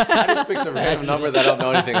 I just picked a random number that I don't know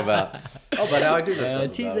anything about. Oh, but now I do know stuff about a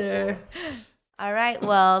teaser. 4. All right.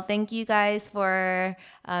 Well, thank you guys for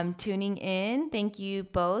tuning in. Thank you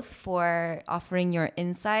both for offering your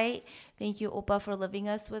insight. Thank you, Oppa, for living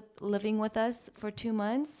with us for 2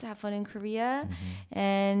 months. Have fun in Korea.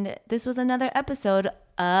 And this was another episode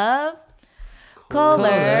of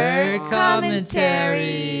Color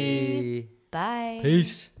Commentary. Bye.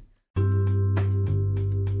 Peace.